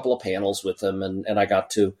on a couple of panels with him, and I got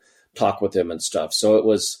to talk with him and stuff. So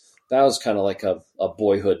that was kind of like a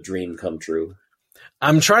boyhood dream come true.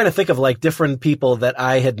 I'm trying to think of like different people that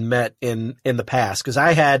I had met in the past, because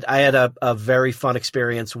I had a very fun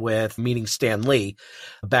experience with meeting Stan Lee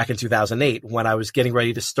back in 2008 when I was getting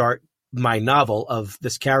ready to start my novel of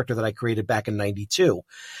this character that I created back in 92.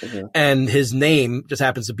 Mm-hmm. And his name just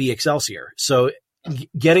happens to be Excelsior. So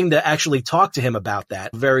getting to actually talk to him about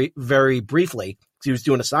that very, very briefly, he was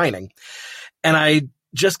doing a signing, and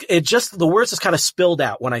the words just kind of spilled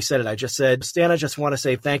out when I said it. I just said, Stan, I just want to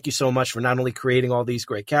say thank you so much for not only creating all these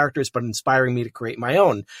great characters, but inspiring me to create my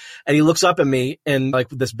own. And he looks up at me and like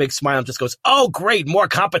with this big smile and just goes, oh, great, more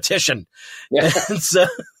competition. Yeah.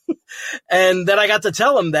 And then I got to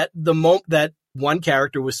tell him that the moment that one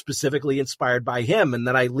character was specifically inspired by him. And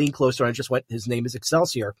then I leaned closer and I just went, his name is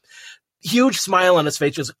Excelsior. Huge smile on his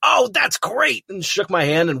face, just, oh, that's great, and shook my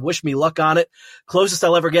hand and wished me luck on it. Closest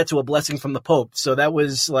I'll ever get to a blessing from the Pope. So that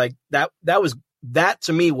was like, that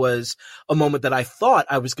to me was a moment that I thought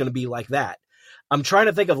I was going to be like that. I'm trying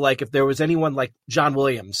to think of like, if there was anyone like John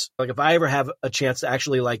Williams, like if I ever have a chance to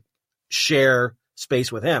actually like share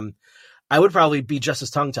space with him, I would probably be just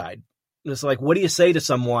as tongue-tied. And it's like, what do you say to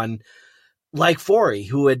someone like Forey,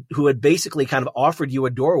 who had basically kind of offered you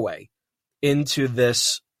a doorway into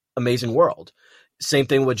this amazing world? Same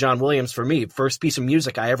thing with John Williams for me. First piece of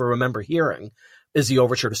music I ever remember hearing is the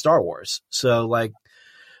overture to Star Wars. So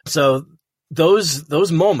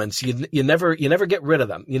those moments, you never get rid of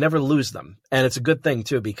them. You never lose them. And it's a good thing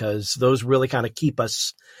too, because those really kind of keep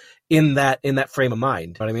us in that frame of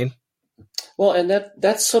mind. You know what I mean? Well, and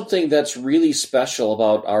that's something that's really special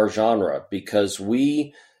about our genre, because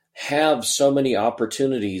we have so many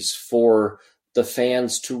opportunities for the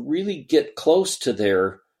fans to really get close to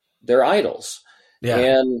their idols. Yeah.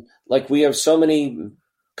 And like we have so many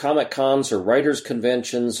Comic Cons or writers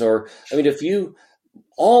conventions, or, I mean,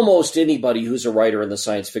 almost anybody who's a writer in the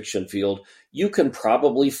science fiction field, you can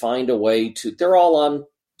probably find a way to, they're all on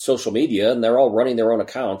social media and they're all running their own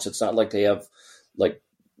accounts. It's not like they have like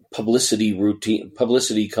publicity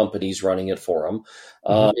companies running it for them.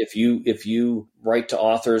 Mm-hmm. If you write to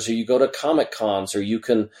authors, or you go to Comic Cons, or you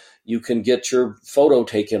can get your photo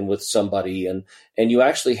taken with somebody, and you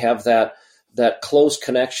actually have that close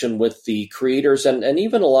connection with the creators, and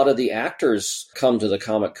even a lot of the actors come to the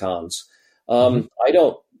Comic Cons. Mm-hmm.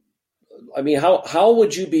 How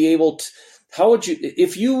would you be able to,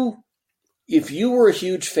 if you were a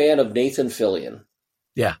huge fan of Nathan Fillion?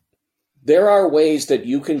 Yeah. There are ways that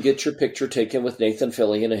you can get your picture taken with Nathan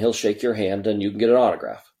Fillion, and he'll shake your hand and you can get an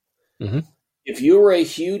autograph. Mm-hmm. If you were a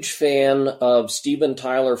huge fan of Steven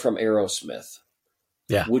Tyler from Aerosmith,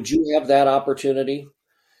 yeah, would you have that opportunity?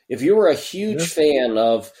 If you were a huge fan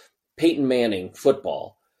of Peyton Manning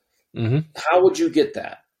football, mm-hmm, how would you get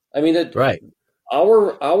that? I mean, right.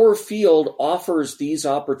 Our field offers these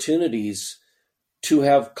opportunities to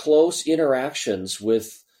have close interactions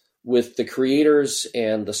with the creators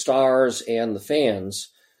and the stars and the fans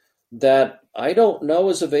that I don't know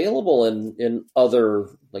is available in other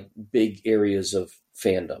like big areas of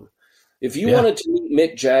fandom. If you wanted to meet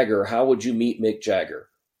Mick Jagger, how would you meet Mick Jagger?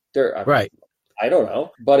 Right. I don't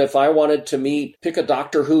know. But if I wanted to pick a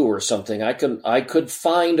Doctor Who or something, I could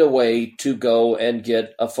find a way to go and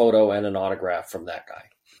get a photo and an autograph from that guy.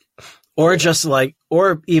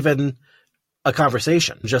 Or even a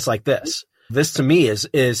conversation just like this. This to me is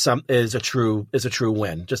a true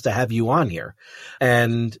win, just to have you on here.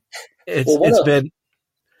 And it's been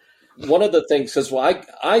one of the things, because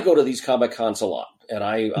I go to these Comic Cons a lot, and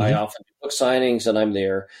I often do book signings, and I'm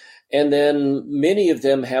there. And then many of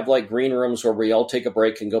them have like green rooms where we all take a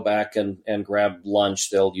break and go back and grab lunch.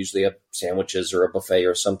 They'll usually have sandwiches or a buffet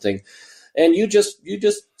or something. And you just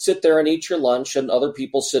sit there and eat your lunch, and other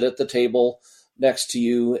people sit at the table next to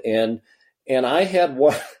you. And I had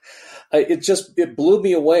one, it blew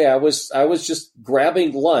me away. I was just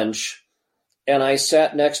grabbing lunch, and I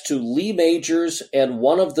sat next to Lee Majors and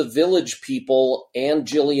one of the Village People and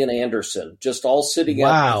Gillian Anderson, just all sitting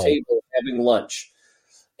at the table having lunch.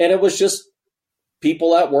 And it was just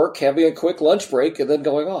people at work having a quick lunch break and then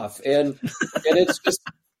going off. And it's just,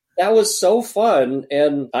 that was so fun.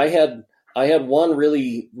 And I had one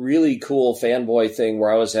really, really cool fanboy thing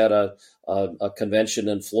where I was at a convention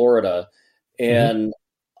in Florida, and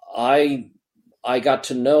I got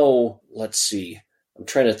to know, let's see, I'm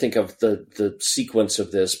trying to think of the sequence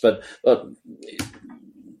of this, but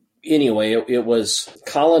anyway, it was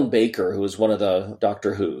Colin Baker, who was one of the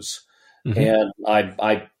Doctor Who's. Mm-hmm. And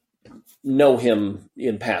I know him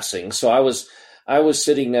in passing. So I was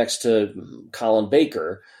sitting next to Colin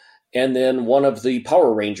Baker, And then one of the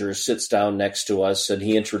Power Rangers sits down next to us and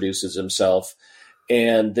he introduces himself.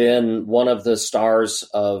 And then one of the stars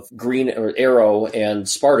of Green Arrow and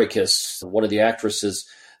Spartacus, one of the actresses,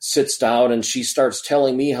 sits down and she starts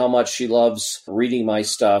telling me how much she loves reading my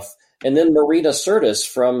stuff. And then Marina Sirtis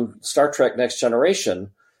from Star Trek Next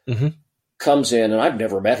Generation comes in, and I've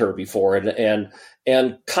never met her before.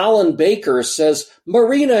 And Colin Baker says,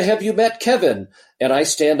 "Marina, have you met Kevin?" And I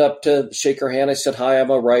stand up to shake her hand. I said, "Hi, I'm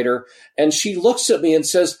a writer." And she looks at me and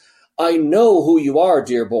says, "I know who you are,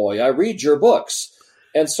 dear boy. I read your books."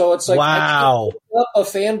 And so it's like, wow, a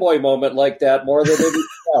fanboy moment like that more than anything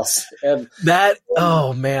else. And that,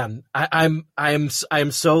 oh man, I'm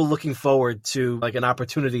so looking forward to like an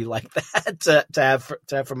opportunity like that to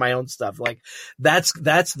have for my own stuff. Like that's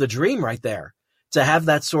the dream right there, to have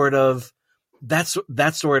that sort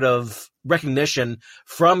of recognition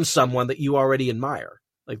from someone that you already admire,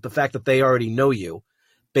 like the fact that they already know you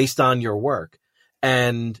based on your work.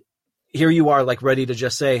 And here you are, like ready to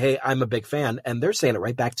just say, "Hey, I'm a big fan," and they're saying it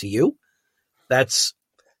right back to you. That's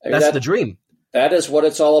the dream. That is what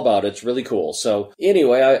it's all about. It's really cool. So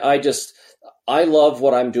anyway, I love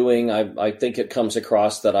what I'm doing. I think it comes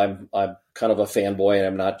across that I'm kind of a fanboy, and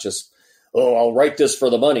I'm not just, I'll write this for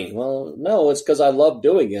the money. Well, no, it's because I love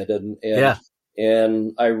doing it,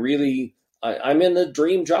 and I really. I'm in the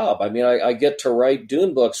dream job. I mean, I get to write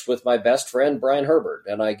Dune books with my best friend, Brian Herbert,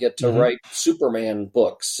 and I get to write Superman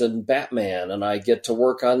books and Batman, and I get to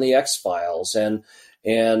work on the X-Files,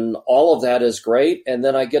 and all of that is great. And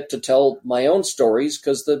then I get to tell my own stories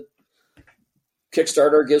because the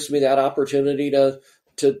Kickstarter gives me that opportunity to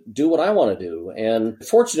do what I want to do. And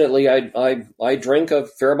fortunately, I drink a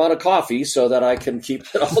fair amount of coffee so that I can keep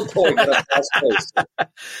it all going at a fast pace.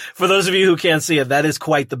 For those of you who can't see it, that is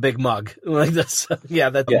quite the big mug. Like this,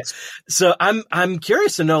 yeah. Yes. So I'm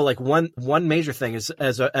curious to know, like one major thing is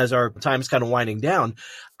as our time is kind of winding down,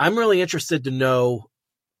 I'm really interested to know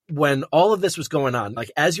when all of this was going on,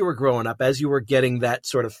 like as you were growing up, as you were getting that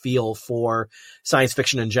sort of feel for science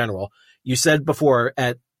fiction in general. You said before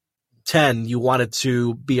at 10, you wanted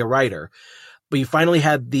to be a writer, but you finally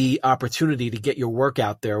had the opportunity to get your work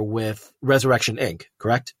out there with Resurrection Inc.,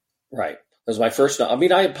 correct? Right. That was my first. I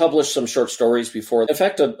mean, I had published some short stories before. In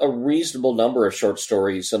fact, a reasonable number of short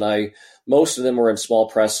stories, and most of them were in small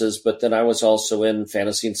presses, but then I was also in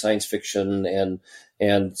fantasy and science fiction and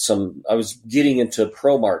I was getting into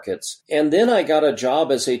pro markets. And then I got a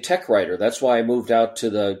job as a tech writer. That's why I moved out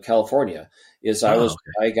to California.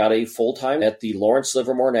 I got a full-time at the Lawrence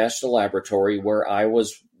Livermore National Laboratory, where I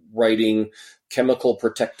was writing chemical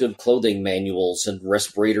protective clothing manuals and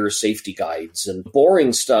respirator safety guides and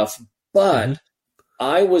boring stuff. But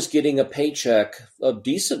I was getting a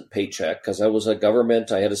decent paycheck, because I was a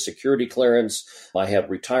government. I had a security clearance. I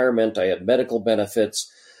had retirement. I had medical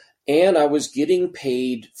benefits. And I was getting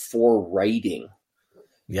paid for writing.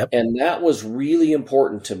 Yep. And that was really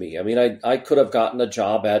important to me. I mean, I could have gotten a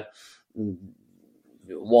job at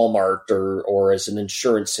Walmart or as an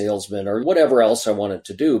insurance salesman or whatever else I wanted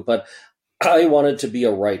to do, but I wanted to be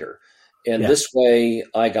a writer. And this way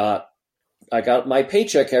I got my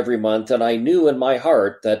paycheck every month, and I knew in my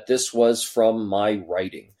heart that this was from my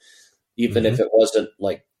writing. Even if it wasn't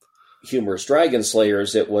like humorous Dragon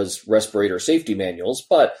Slayers, it was respirator safety manuals,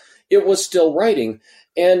 but it was still writing.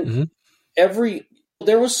 And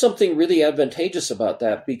there was something really advantageous about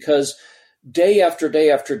that, because day after day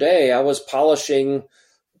after day, I was polishing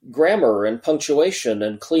grammar and punctuation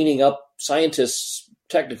and cleaning up scientists'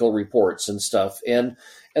 technical reports and stuff. And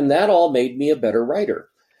that all made me a better writer.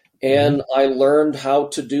 And I learned how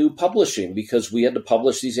to do publishing, because we had to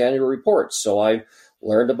publish these annual reports. So I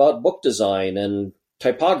learned about book design and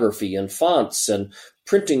typography and fonts and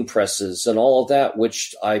printing presses and all of that,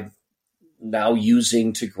 which I'm now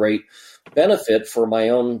using to great benefit for my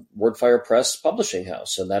own Wordfire Press publishing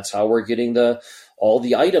house. And that's how we're getting all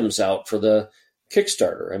the items out for the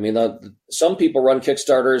Kickstarter. I mean, some people run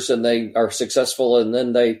Kickstarters and they are successful, and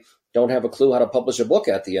then they don't have a clue how to publish a book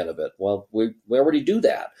at the end of it. Well, we already do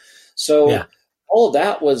that. So all of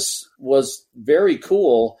that was very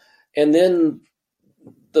cool. And then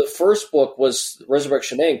the first book was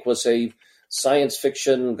Resurrection Inc., was a science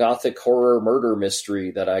fiction, gothic horror murder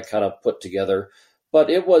mystery that I kind of put together. But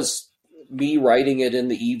it was me writing it in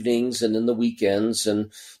the evenings and in the weekends,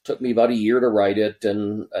 and took me about a year to write it.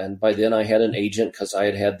 And by then I had an agent, because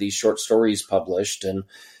I had these short stories published, and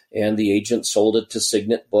the agent sold it to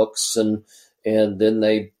Signet Books. And then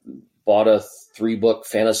they bought a 3-book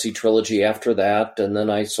fantasy trilogy after that. And then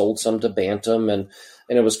I sold some to Bantam, and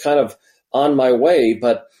it was kind of on my way.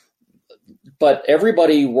 But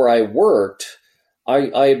everybody where I worked,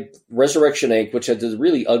 I Resurrection Inc., which had this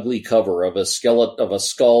really ugly cover of a skeleton of a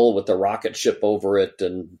skull with a rocket ship over it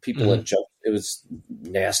and people in jump. It was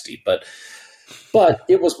nasty, but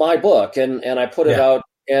it was my book, and I put it out,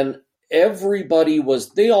 and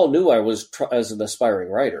they all knew I was as an aspiring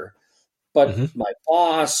writer, but my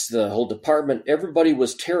boss, the whole department, everybody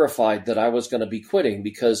was terrified that I was going to be quitting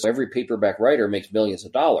because every paperback writer makes millions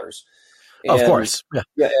of dollars. Of course.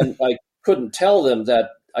 And I couldn't tell them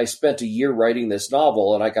that I spent a year writing this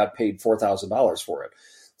novel and I got paid $4,000 for it.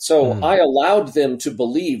 So I allowed them to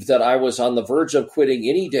believe that I was on the verge of quitting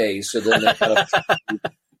any day. So then they kind of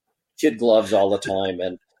kid gloves all the time.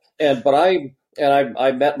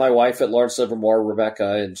 I met my wife at Lawrence Livermore,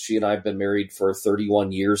 Rebecca, and she and I have been married for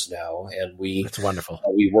 31 years now. And that's wonderful.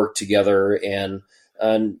 We work together, and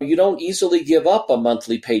you don't easily give up a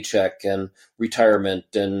monthly paycheck and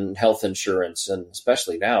retirement and health insurance. And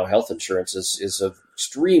especially now, health insurance is an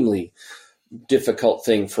extremely difficult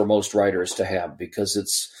thing for most writers to have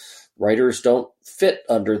because writers don't fit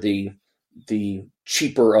under the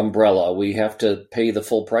cheaper umbrella. We have to pay the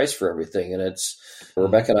full price for everything. And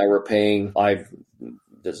Rebecca and I were paying,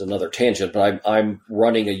 there's another tangent, but I'm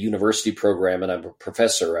running a university program and I'm a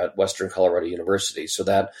professor at Western Colorado University. So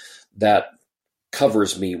that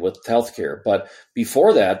covers me with healthcare. But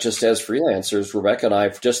before that, just as freelancers, Rebecca and I,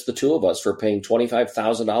 just the two of us, were paying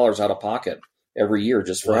 $25,000 out of pocket every year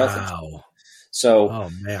just for health insurance. So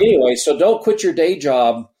anyway, so don't quit your day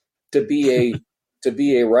job to be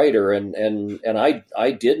a writer. And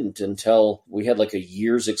I didn't until we had like a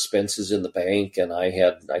year's expenses in the bank. And I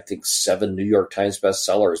had, I think, 7 New York Times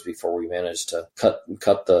bestsellers before we managed to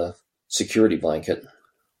cut the security blanket.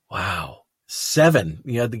 Wow. 7.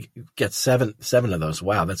 You had to get seven of those.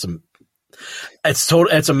 Wow. It's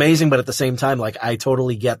amazing. But at the same time, like I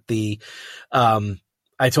totally get the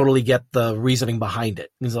reasoning behind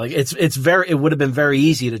it. It's like, it would have been very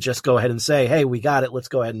easy to just go ahead and say, hey, we got it. Let's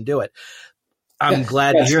go ahead and do it. I'm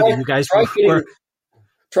glad to hear that you guys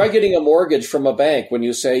try getting a mortgage from a bank when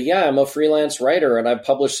you say, yeah, I'm a freelance writer and I've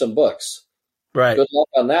published some books. Right. Good luck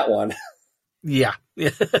on that one. Yeah.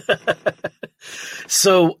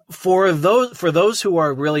 So for those who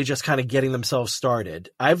are really just kind of getting themselves started,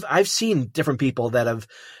 I've seen different people that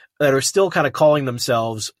are still kind of calling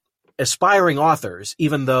themselves aspiring authors,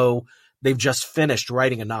 even though they've just finished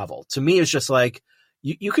writing a novel. To me, it's just like,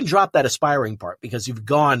 you can drop that aspiring part because you've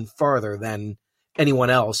gone further than anyone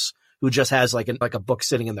else who just has like a book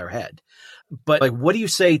sitting in their head. But like, what do you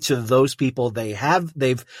say to those people? They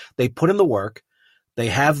put in the work. They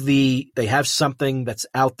have something that's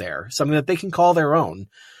out there, something that they can call their own.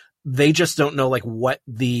 They just don't know like what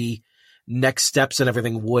the next steps and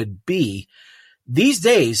everything would be. These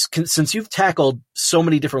days, since you've tackled so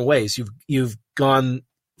many different ways, you've gone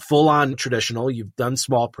full on traditional, you've done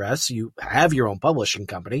small press, you have your own publishing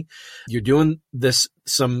company, you're doing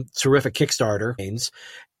some terrific Kickstarter games.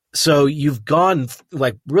 So you've gone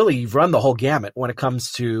you've run the whole gamut when it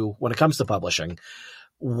comes to publishing.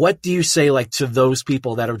 What do you say like to those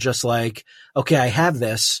people that are just like, okay, I have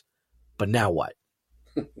this, but now what?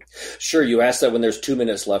 Sure. You asked that when there's 2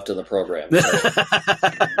 minutes left in the program.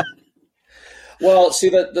 Well, see,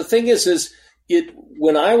 the thing is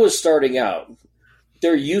when I was starting out,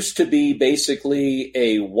 there used to be basically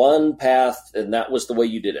a one path, and that was the way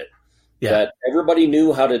you did it. Yeah. That everybody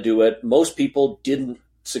knew how to do it. Most people didn't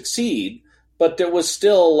succeed, but there was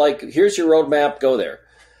still like, here's your roadmap, go there.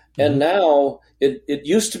 Mm-hmm. And now it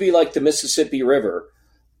used to be like the Mississippi River,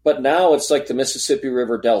 but now it's like the Mississippi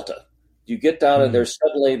River Delta. You get down and there's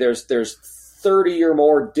 30 or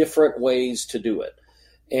more different ways to do it.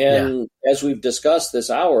 And as we've discussed this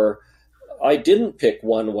hour, I didn't pick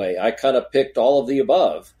one way. I kind of picked all of the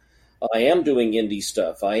above. I am doing indie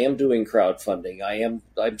stuff. I am doing crowdfunding.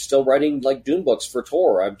 I'm still writing like Dune books for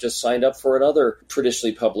Tor. I've just signed up for another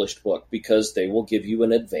traditionally published book because they will give you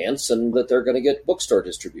an advance and that they're going to get bookstore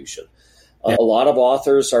distribution. Yeah. A lot of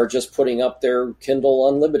authors are just putting up their Kindle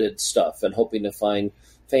Unlimited stuff and hoping to find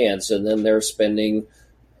fans. And then they're spending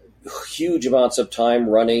huge amounts of time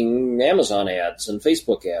running Amazon ads and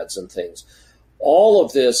Facebook ads and things. All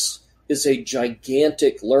of this is a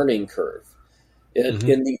gigantic learning curve. In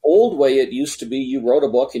the old way, it used to be you wrote a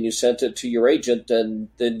book and you sent it to your agent and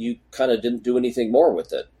then you kind of didn't do anything more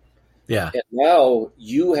with it. Yeah. And now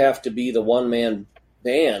you have to be the one-man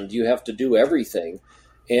band. You have to do everything.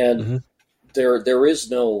 And there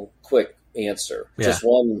is no quick answer. Yeah. Just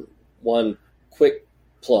one quick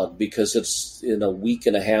plug because it's in a week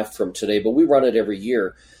and a half from today, but we run it every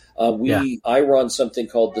year. I run something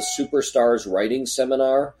called the Superstars Writing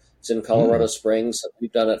Seminar. It's in Colorado Springs.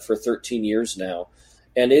 We've done it for 13 years now.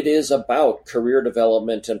 And it is about career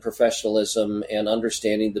development and professionalism and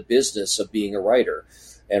understanding the business of being a writer.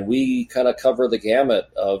 And we kind of cover the gamut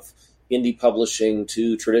of indie publishing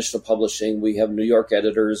to traditional publishing. We have New York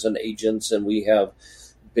editors and agents, and we're going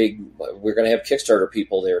to have Kickstarter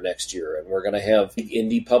people there next year. And we're going to have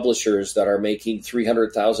indie publishers that are making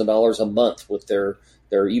 $300,000 a month with their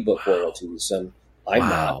ebook royalties. And I'm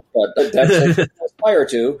not, but that's what I aspire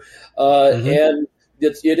to. And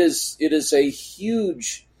it is a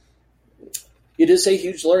huge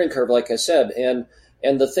learning curve, like I said, and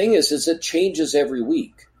the thing is it changes every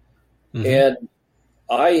week, and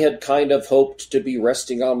I had kind of hoped to be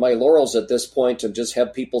resting on my laurels at this point and just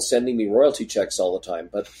have people sending me royalty checks all the time,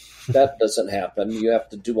 but that doesn't happen. You have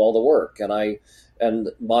to do all the work, and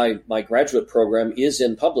my graduate program is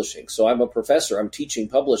in publishing, so I'm a professor. I'm teaching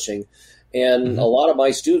publishing. And a lot of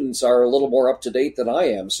my students are a little more up to date than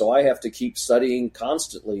I am, so I have to keep studying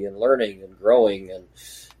constantly and learning and growing.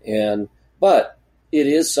 But it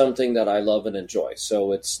is something that I love and enjoy.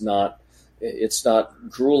 So it's not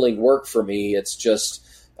grueling work for me. It's just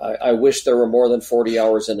I wish there were more than 40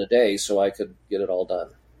 hours in a day so I could get it all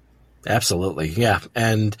done. Absolutely. Yeah.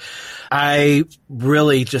 And I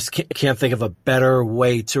really just can't think of a better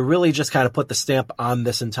way to really just kind of put the stamp on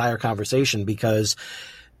this entire conversation, because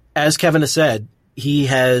as Kevin has said, he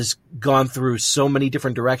has gone through so many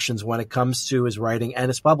different directions when it comes to his writing and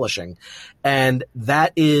his publishing. And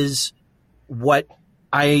that is what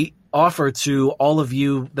I offer to all of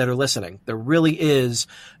you that are listening. There really is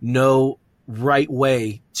no right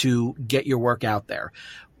way to get your work out there.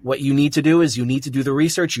 What you need to do is you need to do the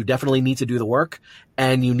research. You definitely need to do the work,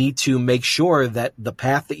 and you need to make sure that the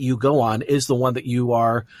path that you go on is the one that you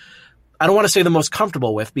are, I don't want to say the most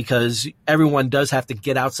comfortable with, because everyone does have to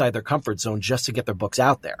get outside their comfort zone just to get their books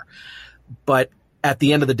out there. But at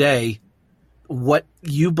the end of the day, what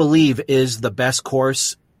you believe is the best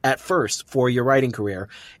course at first for your writing career,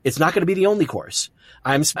 it's not going to be the only course.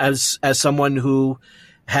 I'm as someone who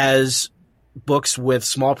has books with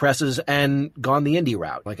small presses and gone the indie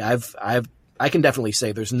route. Like I can definitely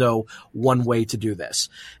say there's no one way to do this.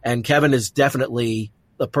 And Kevin is definitely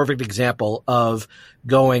a perfect example of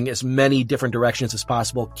going as many different directions as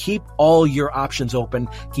possible. Keep all your options open,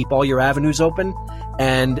 keep all your avenues open,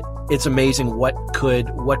 and it's amazing what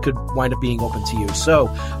could wind up being open to you. So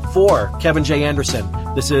for Kevin J. Anderson,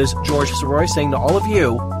 this is George Sirois saying to all of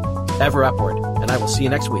you, ever upward, and I will see you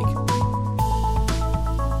next week.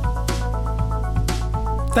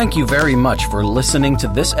 Thank you very much for listening to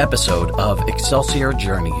this episode of Excelsior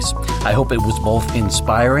Journeys. I hope it was both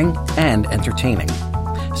inspiring and entertaining.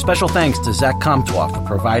 Special thanks to Zach Comtois for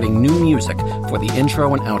providing new music for the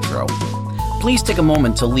intro and outro. Please take a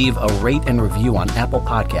moment to leave a rate and review on Apple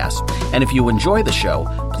Podcasts. And if you enjoy the show,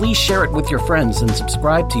 please share it with your friends and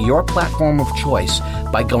subscribe to your platform of choice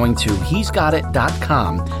by going to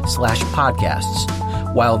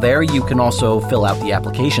he'sgotit.com/podcasts. While there, you can also fill out the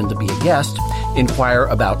application to be a guest, inquire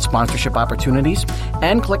about sponsorship opportunities,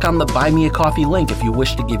 and click on the Buy Me a Coffee link if you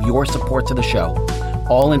wish to give your support to the show.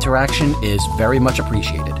 All interaction is very much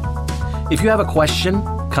appreciated. If you have a question,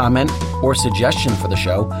 comment, or suggestion for the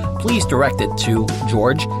show, please direct it to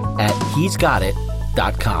George at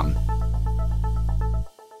he'sgotit.com.